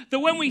forgot that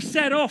when we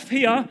set off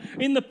here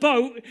in the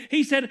boat,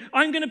 he said,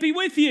 I'm going to be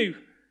with you.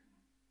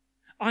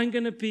 I'm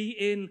going to be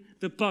in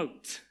the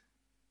boat.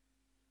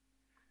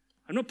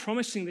 I'm not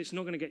promising that it's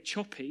not going to get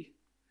choppy.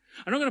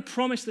 I'm not going to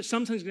promise that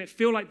sometimes it's going to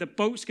feel like the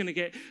boat's going to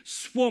get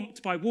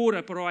swamped by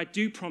water, but all I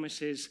do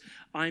promise is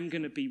I'm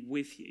going to be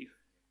with you.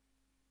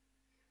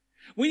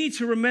 We need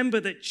to remember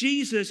that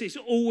Jesus is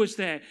always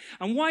there.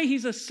 And why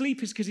he's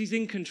asleep is because he's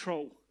in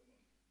control.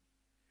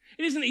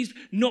 It isn't he's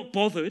not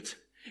bothered.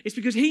 It's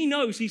because he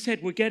knows, he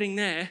said, we're getting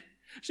there,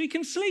 so he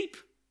can sleep.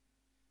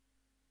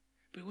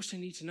 But we also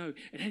need to know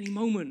at any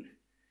moment,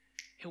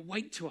 he'll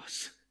wake to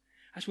us.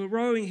 As we're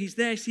rowing, he's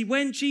there. See,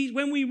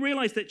 when we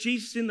realize that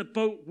Jesus is in the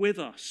boat with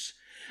us,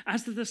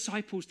 as the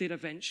disciples did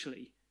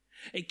eventually,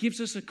 it gives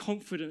us a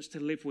confidence to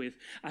live with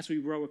as we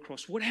row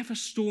across whatever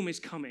storm is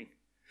coming.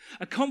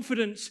 A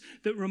confidence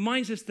that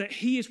reminds us that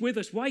he is with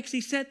us. Why? Because he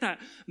said that.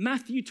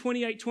 Matthew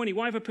 28:20.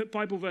 Why have I put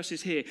Bible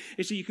verses here?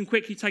 Is so you can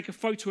quickly take a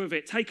photo of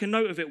it, take a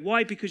note of it.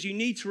 Why? Because you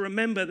need to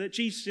remember that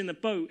Jesus is in the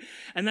boat.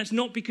 And that's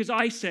not because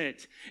I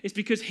said. It's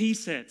because he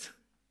said.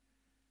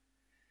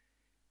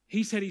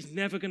 He said he's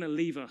never going to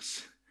leave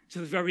us to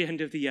the very end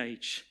of the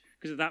age,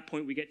 because at that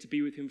point we get to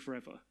be with him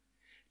forever.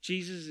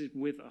 Jesus is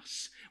with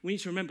us. We need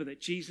to remember that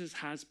Jesus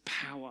has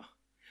power.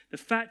 The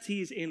fact he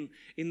is in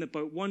the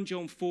boat, 1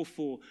 John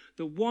 4:4,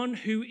 the one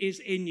who is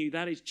in you,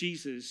 that is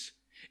Jesus,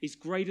 is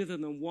greater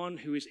than the one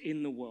who is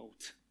in the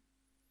world.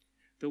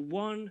 The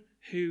one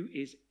who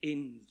is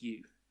in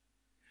you,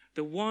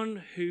 the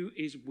one who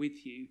is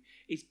with you,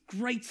 is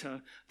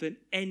greater than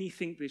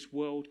anything this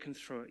world can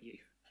throw at you.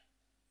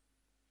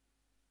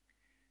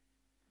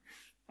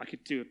 I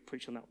could do a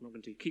preach on that, I'm not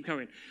going to do. Keep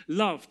going.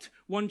 Loved,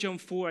 1 John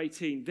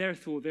 4:18,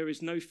 therefore there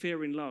is no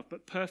fear in love,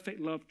 but perfect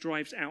love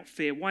drives out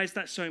fear. Why is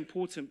that so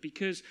important?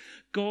 Because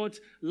God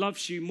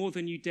loves you more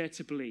than you dare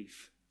to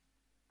believe.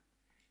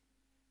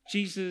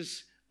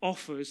 Jesus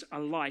offers a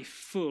life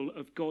full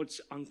of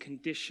God's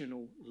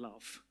unconditional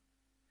love.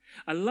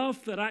 A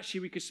love that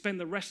actually we could spend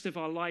the rest of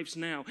our lives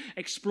now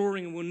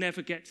exploring and will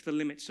never get to the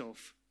limits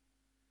of.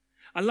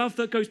 A love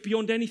that goes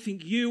beyond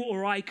anything you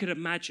or I could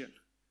imagine,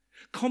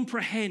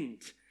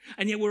 comprehend.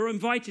 And yet we're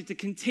invited to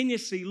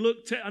continuously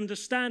look to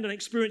understand and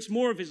experience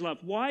more of his love.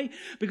 Why?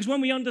 Because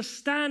when we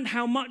understand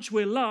how much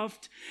we're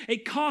loved,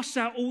 it casts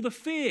out all the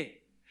fear.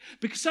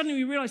 Because suddenly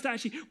we realize that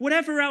actually,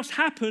 whatever else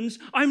happens,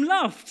 I'm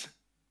loved.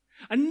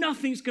 And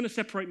nothing's going to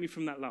separate me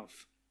from that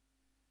love.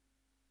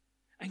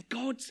 And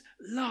God's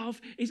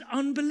love is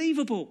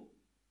unbelievable.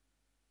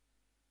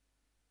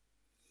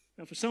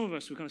 Now, for some of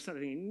us, we're kind of start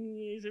thinking,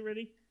 is it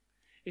really?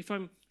 If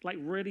I'm like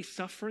really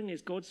suffering,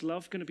 is God's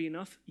love going to be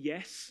enough?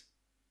 Yes.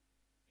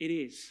 It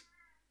is.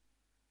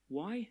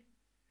 Why?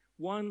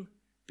 One,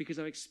 because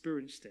I've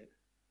experienced it.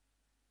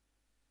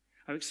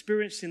 I've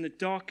experienced in the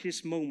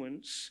darkest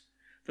moments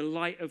the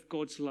light of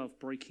God's love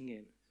breaking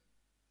in.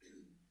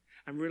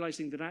 And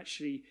realizing that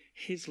actually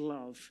his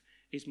love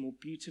is more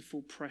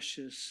beautiful,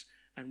 precious,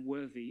 and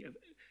worthy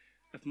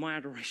of my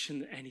adoration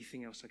than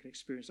anything else I can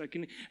experience. I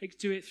can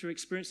do it through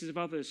experiences of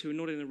others who are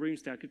not in the room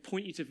today. I could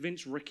point you to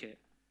Vince Rickett,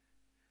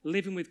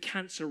 living with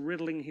cancer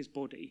riddling his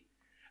body.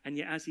 And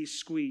yet as he's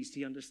squeezed,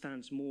 he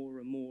understands more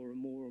and more and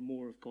more and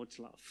more of God's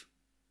love.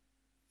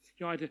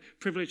 You know, I had the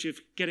privilege of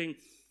getting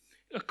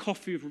a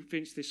coffee with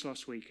Vince this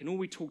last week, and all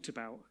we talked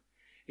about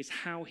is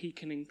how he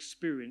can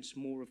experience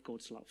more of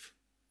God's love.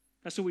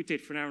 That's all we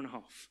did for an hour and a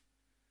half.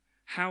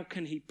 How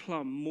can he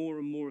plumb more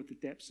and more of the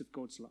depths of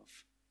God's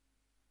love?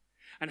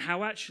 And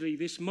how actually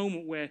this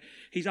moment where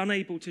he's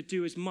unable to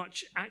do as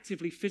much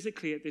actively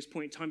physically at this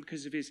point in time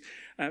because of his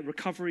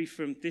recovery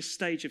from this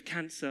stage of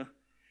cancer,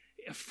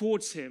 it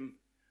affords him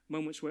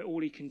moments where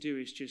all he can do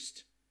is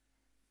just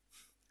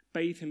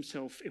bathe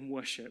himself in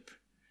worship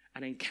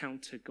and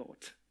encounter God.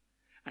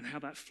 And how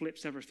that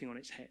flips everything on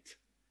its head.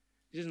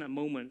 This isn't a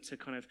moment to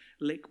kind of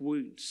lick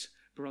wounds,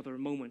 but rather a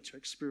moment to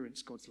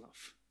experience God's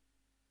love.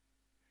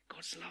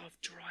 God's love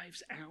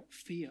drives out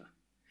fear.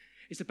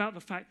 It's about the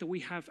fact that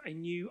we have a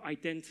new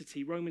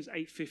identity. Romans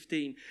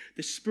 8:15,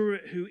 the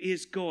Spirit who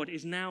is God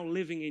is now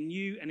living in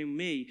you and in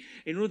me,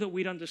 in order that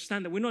we'd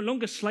understand that we're no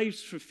longer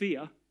slaves for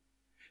fear.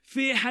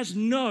 Fear has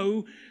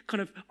no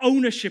kind of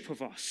ownership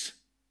of us.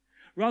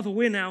 Rather,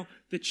 we're now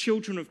the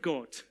children of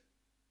God.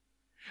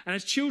 And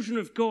as children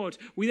of God,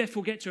 we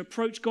therefore get to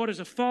approach God as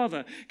a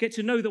father, get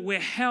to know that we're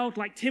held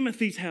like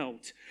Timothy's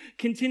held,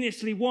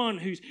 continuously one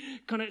who's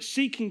kind of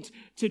seeking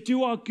to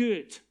do our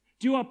good,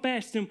 do our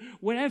best. And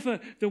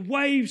whenever the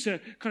waves are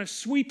kind of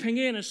sweeping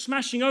in and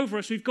smashing over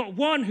us, we've got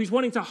one who's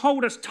wanting to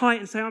hold us tight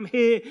and say, I'm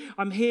here,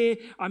 I'm here,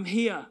 I'm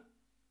here.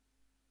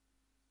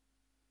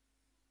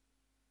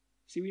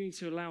 See, we need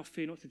to allow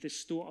fear not to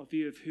distort our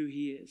view of who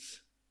he is,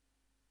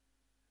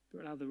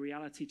 but allow the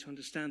reality to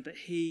understand that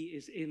he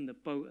is in the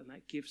boat, and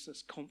that gives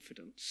us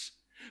confidence.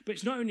 But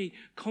it's not only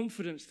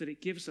confidence that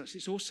it gives us,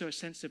 it's also a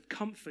sense of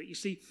comfort. You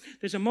see,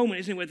 there's a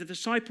moment, isn't it, where the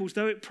disciples,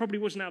 though it probably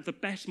wasn't out of the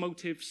best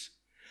motives,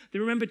 they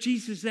remember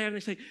Jesus there and they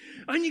say,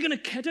 don't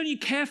you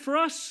care for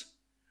us?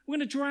 We're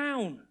going to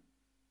drown.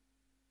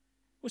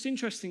 What's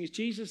interesting is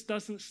Jesus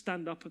doesn't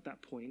stand up at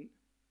that point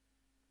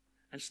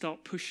and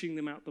start pushing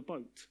them out the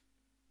boat.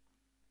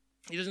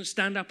 He doesn't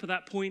stand up at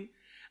that point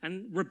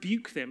and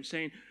rebuke them,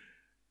 saying,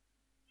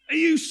 are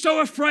you so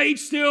afraid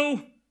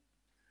still?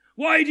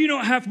 Why do you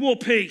not have more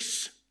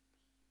peace?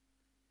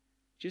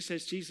 Just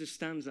says Jesus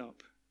stands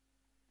up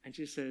and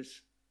just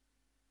says,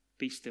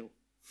 be still.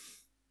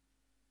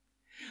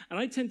 And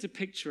I tend to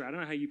picture, I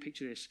don't know how you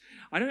picture this,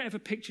 I don't ever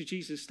picture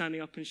Jesus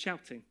standing up and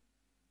shouting,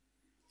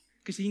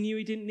 because he knew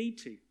he didn't need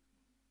to.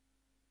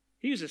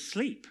 He was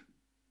asleep.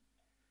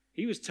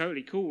 He was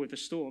totally cool with the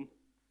storm.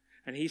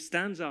 And he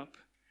stands up,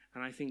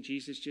 and I think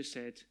Jesus just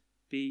said,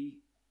 be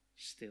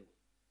still.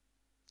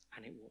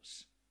 And it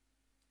was.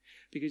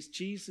 Because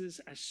Jesus,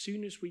 as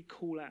soon as we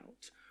call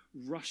out,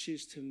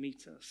 rushes to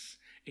meet us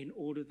in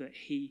order that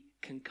he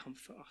can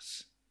comfort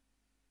us.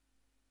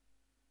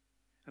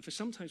 And for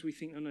sometimes we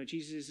think, oh no,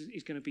 Jesus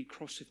is going to be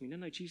cross with me.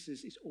 No,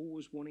 Jesus is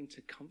always wanting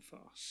to comfort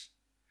us.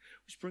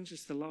 Which brings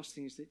us to the last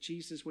thing, is that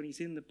Jesus, when he's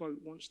in the boat,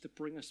 wants to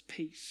bring us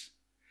peace.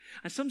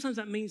 And sometimes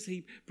that means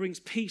he brings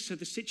peace so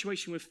the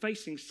situation we're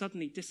facing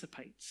suddenly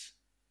dissipates.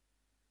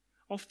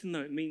 Often,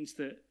 though, it means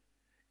that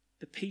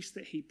the peace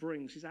that he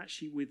brings is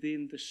actually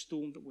within the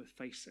storm that we're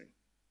facing.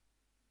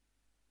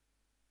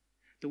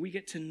 That we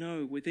get to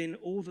know within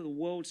all that the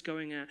world's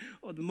going at,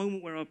 or the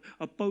moment where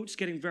our boat's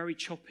getting very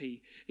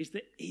choppy, is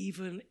that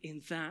even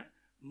in that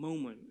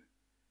moment,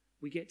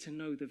 we get to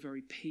know the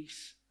very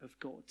peace of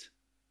God.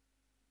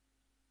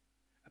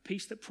 A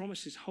peace that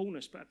promises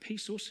wholeness, but a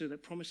peace also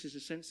that promises a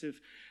sense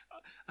of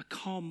a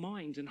calm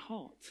mind and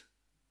heart.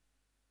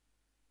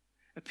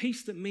 A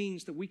peace that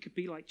means that we could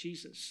be like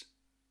Jesus.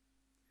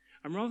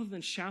 And rather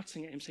than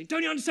shouting at him, saying,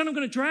 "Don't you understand I'm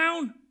going to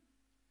drown?"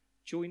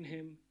 join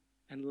him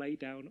and lay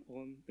down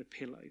on the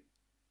pillow. And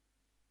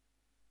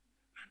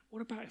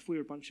what about if we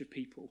were a bunch of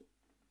people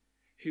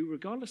who,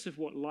 regardless of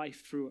what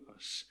life threw at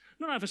us,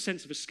 not have a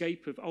sense of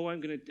escape of,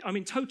 I'm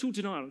in total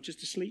denial,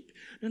 just asleep.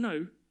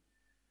 No.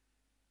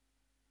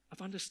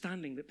 Of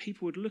understanding that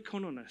people would look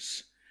on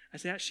us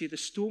as actually the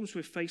storms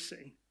we're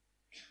facing,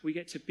 we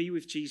get to be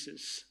with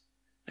Jesus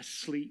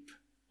asleep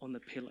on the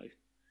pillow.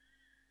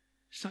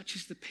 Such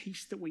is the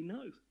peace that we know.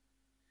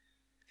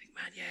 I think,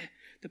 man, yeah,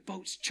 the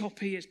boat's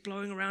choppy, it's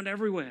blowing around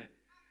everywhere.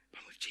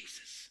 But with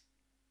Jesus,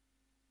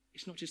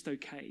 it's not just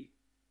okay,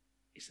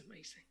 it's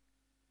amazing.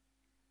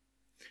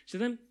 So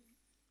then,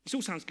 this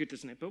all sounds good,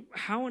 doesn't it? But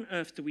how on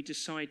earth do we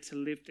decide to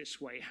live this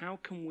way? How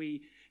can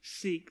we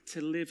seek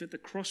to live at the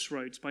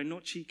crossroads by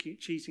not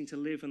choosing to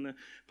live on the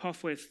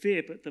pathway of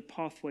fear, but the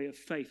pathway of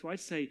faith? Well, I'd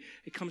say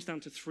it comes down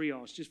to 3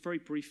 R's, just very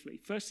briefly.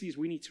 Firstly is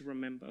we need to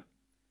remember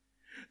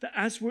that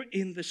as we're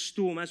in the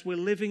storm, as we're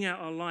living out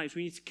our lives,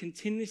 we need to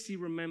continuously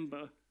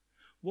remember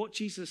what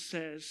Jesus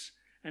says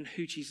and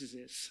who Jesus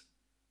is.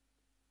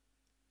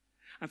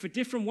 And for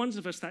different ones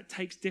of us, that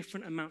takes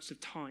different amounts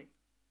of time.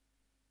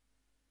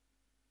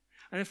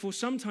 And therefore,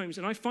 sometimes,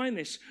 and I find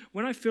this,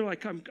 when I feel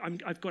like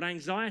I've got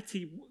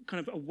anxiety kind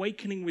of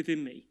awakening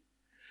within me,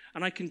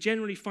 and I can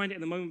generally find it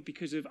in the moment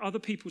because of other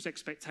people's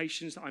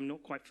expectations that I'm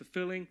not quite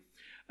fulfilling,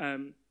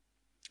 a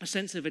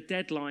sense of a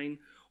deadline,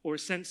 or a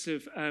sense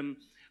of,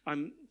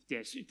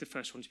 the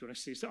first one, to be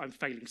honest, is that I'm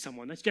failing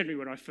someone. That's generally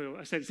when I feel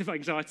a sense of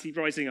anxiety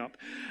rising up.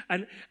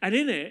 And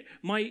in it,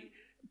 my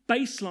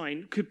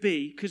baseline could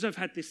be, because I've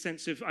had this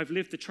sense of I've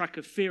lived the track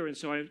of fear, and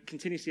so I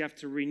continuously have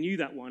to renew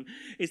that one,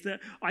 is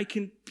that I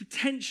can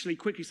potentially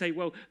quickly say,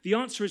 well, the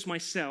answer is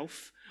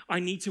myself.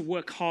 I need to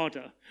work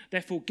harder.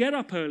 Therefore, get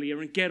up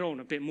earlier and get on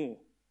a bit more.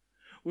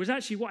 Whereas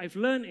actually what I've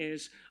learned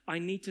is I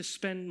need to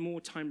spend more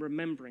time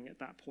remembering at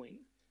that point.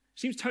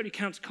 Seems totally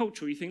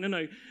countercultural. You think,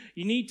 no,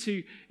 you need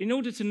to, in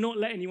order to not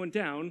let anyone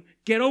down,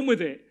 get on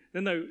with it.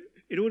 No,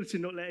 in order to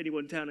not let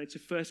anyone down, I need to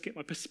first get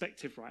my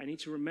perspective right. I need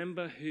to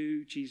remember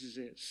who Jesus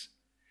is.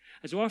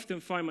 As I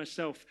often find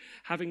myself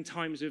having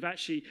times of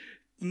actually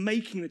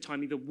making the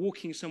time, either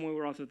walking somewhere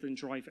rather than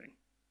driving.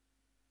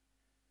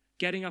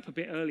 Getting up a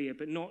bit earlier,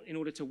 but not in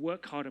order to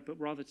work harder, but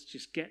rather to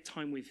just get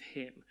time with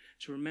him,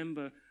 to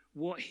remember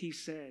what he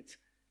said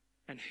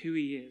and who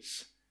he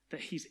is,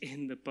 that he's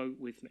in the boat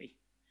with me.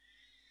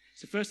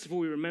 So first of all,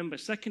 we remember.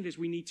 Second is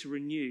we need to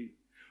renew.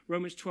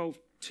 Romans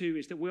 12:2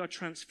 is that we are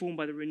transformed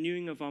by the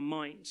renewing of our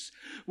minds.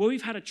 Well,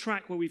 we've had a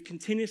track where we've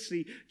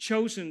continuously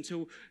chosen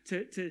to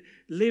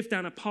live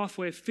down a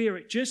pathway of fear.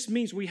 It just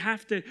means we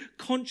have to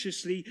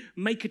consciously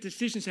make a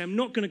decision, say, I'm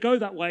not going to go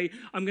that way,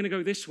 I'm going to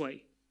go this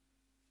way.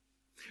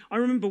 I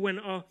remember when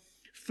our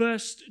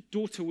first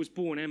daughter was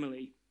born,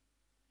 Emily.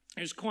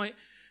 It was quite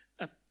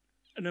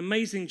an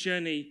amazing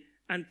journey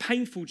and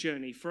painful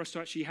journey for us to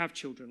actually have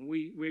children.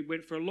 We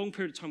went for a long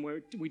period of time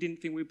where we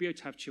didn't think we'd be able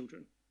to have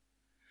children.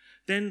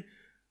 Then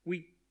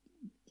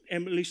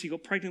Lucy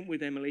got pregnant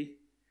with Emily,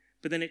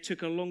 but then it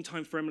took a long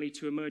time for Emily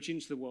to emerge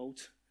into the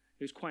world.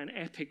 It was quite an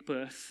epic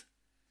birth.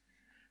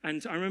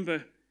 And I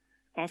remember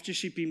after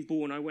she'd been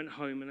born, I went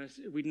home, and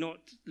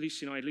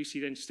Lucy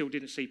then still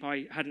didn't sleep.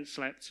 I hadn't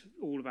slept,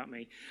 all about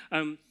me,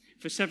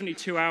 for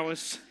 72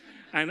 hours.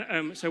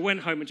 And so I went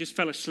home and just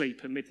fell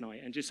asleep at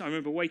midnight. And I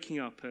remember waking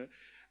up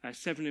at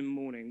 7 in the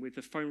morning with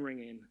the phone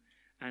ringing.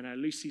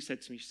 And Lucy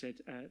said to me, she said,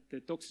 the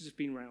doctors have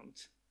been round,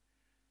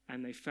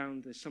 and they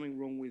found there's something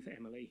wrong with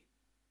Emily.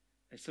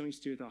 There's something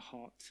to do with her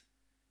heart,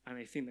 and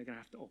they think they're going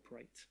to have to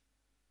operate.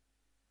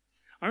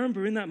 I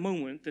remember in that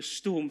moment, the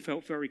storm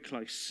felt very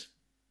close.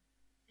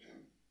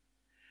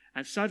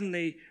 And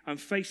suddenly, I'm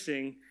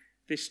facing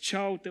this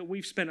child that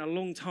we've spent a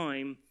long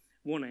time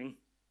wanting,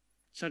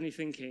 suddenly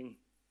thinking,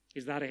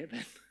 is that it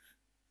then?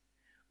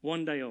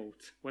 1 day old,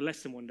 well,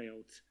 less than 1 day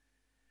old,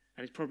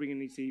 and it's probably going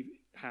to need to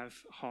have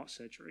heart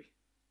surgery.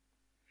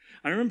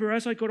 I remember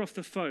as I got off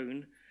the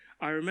phone,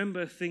 I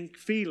remember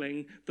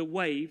feeling the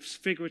waves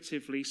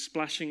figuratively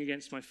splashing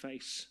against my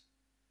face,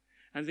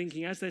 and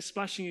thinking, as they're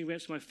splashing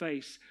against my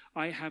face,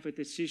 I have a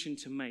decision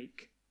to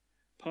make.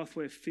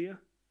 Pathway of fear,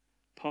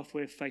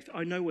 pathway of faith.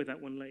 I know where that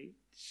one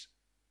leads.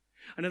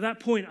 And at that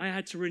point, I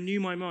had to renew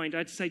my mind. I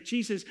had to say,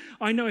 Jesus,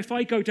 I know if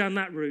I go down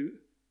that route,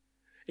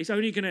 It's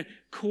only going to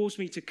cause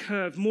me to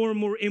curve more and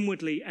more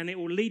inwardly, and it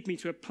will lead me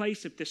to a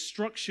place of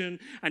destruction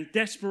and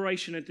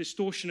desperation and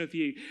distortion of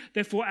view.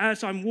 Therefore,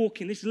 as I'm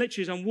walking, this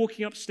literally is I'm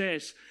walking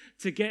upstairs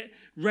to get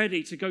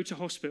ready to go to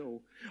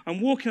hospital. I'm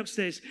walking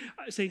upstairs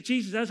saying,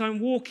 Jesus, as I'm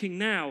walking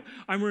now,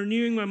 I'm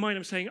renewing my mind.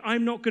 I'm saying,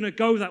 I'm not going to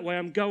go that way.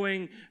 I'm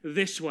going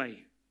this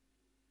way.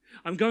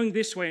 I'm going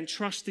this way and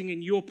trusting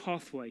in your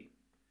pathway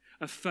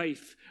of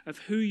faith, of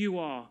who you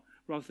are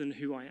rather than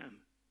who I am.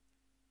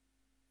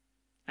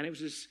 And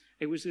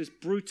it was as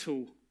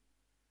brutal,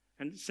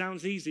 and it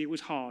sounds easy, it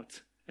was hard,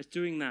 as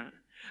doing that.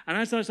 And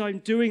as I'm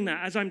doing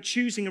that, as I'm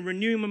choosing and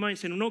renewing my mind,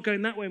 saying, I'm not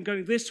going that way, I'm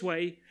going this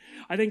way,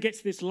 I then get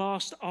to this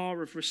last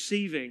R of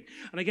receiving.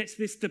 And I get to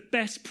this, the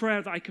best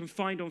prayer that I can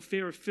find on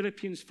fear of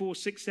Philippians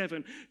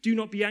 4:6-7. Do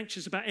not be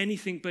anxious about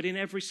anything, but in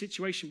every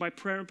situation, by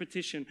prayer and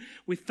petition,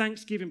 with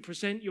thanksgiving,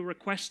 present your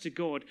requests to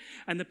God.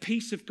 And the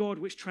peace of God,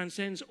 which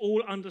transcends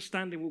all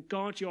understanding, will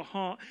guard your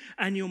heart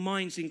and your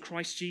minds in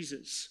Christ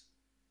Jesus.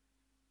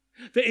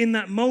 That in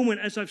that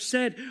moment, as I've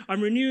said,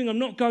 I'm renewing, I'm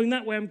not going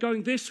that way, I'm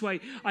going this way.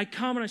 I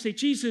come and I say,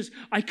 Jesus,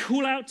 I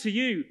call out to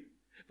you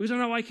because I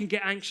know I can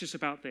get anxious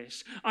about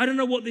this. I don't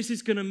know what this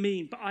is going to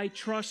mean, but I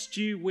trust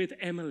you with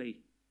Emily.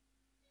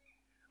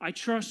 I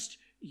trust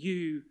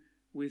you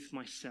with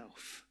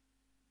myself.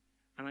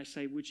 And I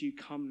say, would you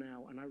come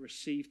now? And I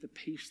receive the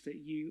peace that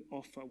you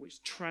offer,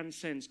 which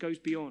transcends, goes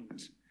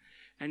beyond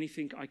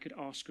anything I could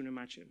ask or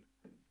imagine.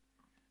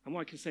 And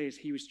what I can say is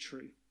he was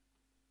true.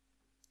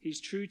 He's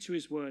true to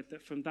his word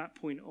that from that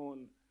point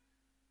on,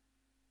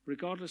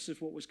 regardless of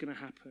what was going to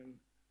happen,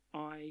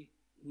 I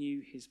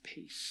knew his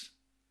peace.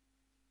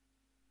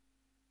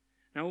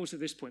 Now, also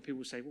at this point, people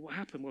will say, well, what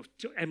happened? Well,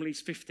 Emily's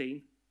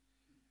 15.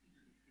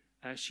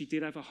 She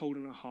did have a hole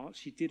in her heart.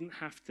 She didn't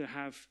have to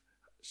have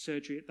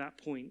surgery at that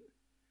point,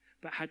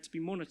 but had to be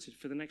monitored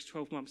for the next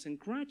 12 months. And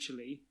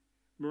gradually,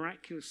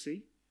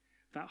 miraculously,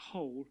 that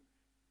hole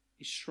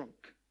is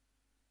shrunk.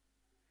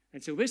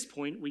 Until this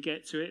point, we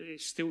get to it,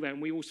 it's still there,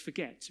 and we always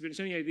forget. But it's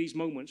only these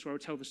moments where I'll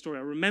tell the story.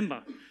 I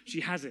remember she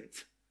has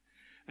it.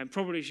 And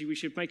probably we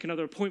should make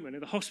another appointment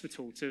at the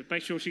hospital to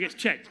make sure she gets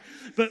checked.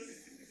 But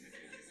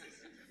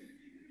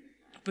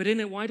in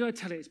it, why do I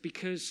tell it? It's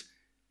because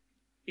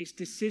it's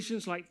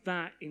decisions like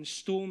that, in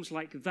storms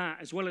like that,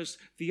 as well as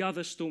the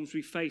other storms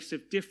we face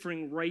of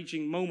differing,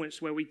 raging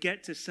moments where we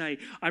get to say,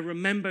 I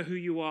remember who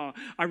you are,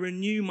 I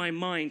renew my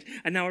mind,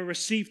 and now I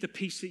receive the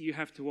peace that you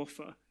have to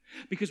offer.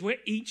 Because we're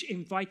each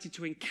invited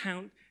to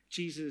encounter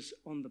Jesus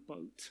on the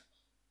boat.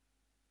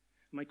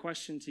 My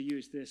question to you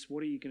is this: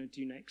 what are you going to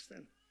do next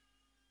then?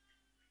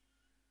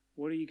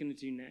 What are you going to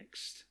do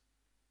next?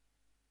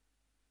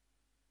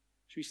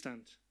 Should we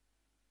stand?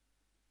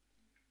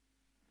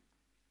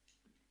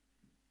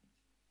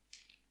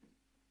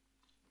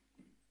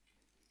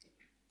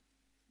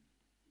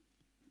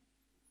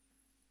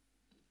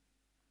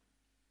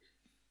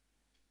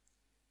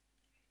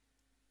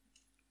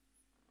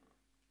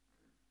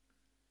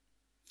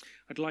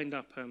 I'd lined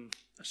up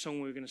a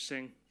song we were going to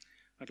sing.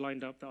 I'd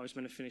lined up that I was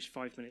going to finish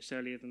 5 minutes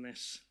earlier than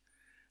this,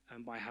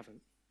 but I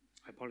haven't.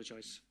 I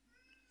apologize.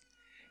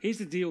 Here's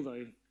the deal,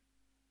 though.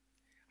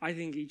 I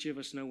think each of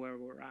us know where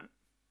we're at.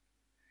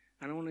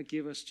 And I want to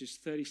give us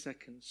just 30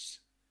 seconds,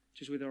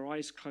 just with our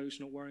eyes closed,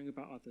 not worrying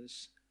about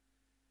others.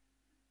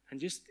 And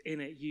just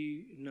in it,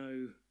 you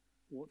know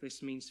what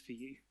this means for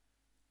you.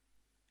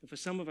 And for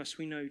some of us,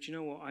 we know, do you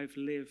know what? I've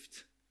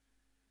lived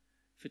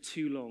for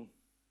too long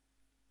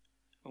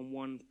on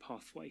one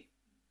pathway.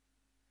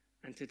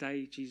 And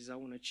today, Jesus, I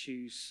want to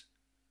choose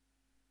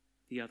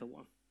the other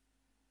one.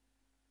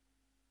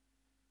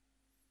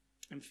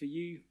 And for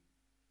you,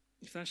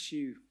 if that's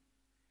you,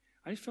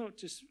 I felt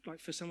just like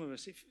for some of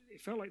us, it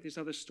felt like this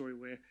other story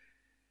where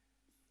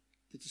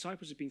the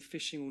disciples have been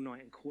fishing all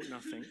night and caught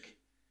nothing.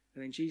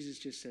 And then Jesus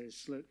just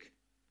says, look,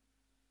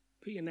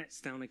 put your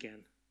nets down again.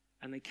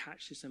 And they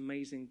catch this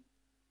amazing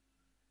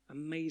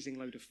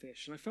load of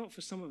fish. And I felt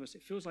for some of us,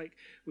 it feels like,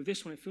 with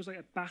this one, it feels like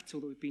a battle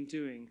that we've been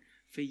doing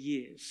for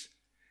years.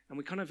 And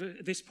we kind of,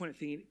 at this point,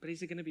 thinking, but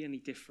is it going to be any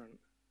different?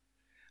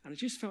 And I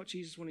just felt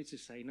Jesus wanted to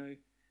say, no,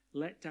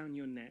 let down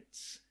your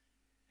nets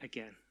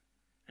again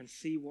and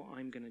see what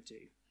I'm going to do.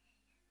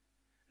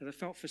 And I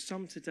felt for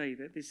some today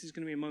that this is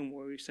going to be a moment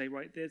where we say,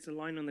 right, there's a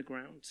line on the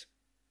ground,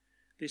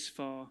 this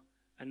far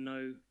and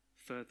no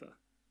further.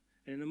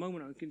 And in a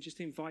moment, I can just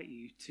invite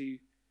you to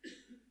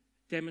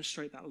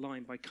demonstrate that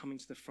line by coming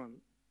to the front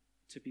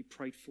to be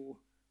prayed for,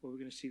 where we're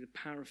going to see the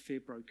power of fear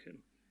broken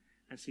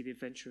and see the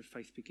adventure of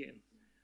faith begin.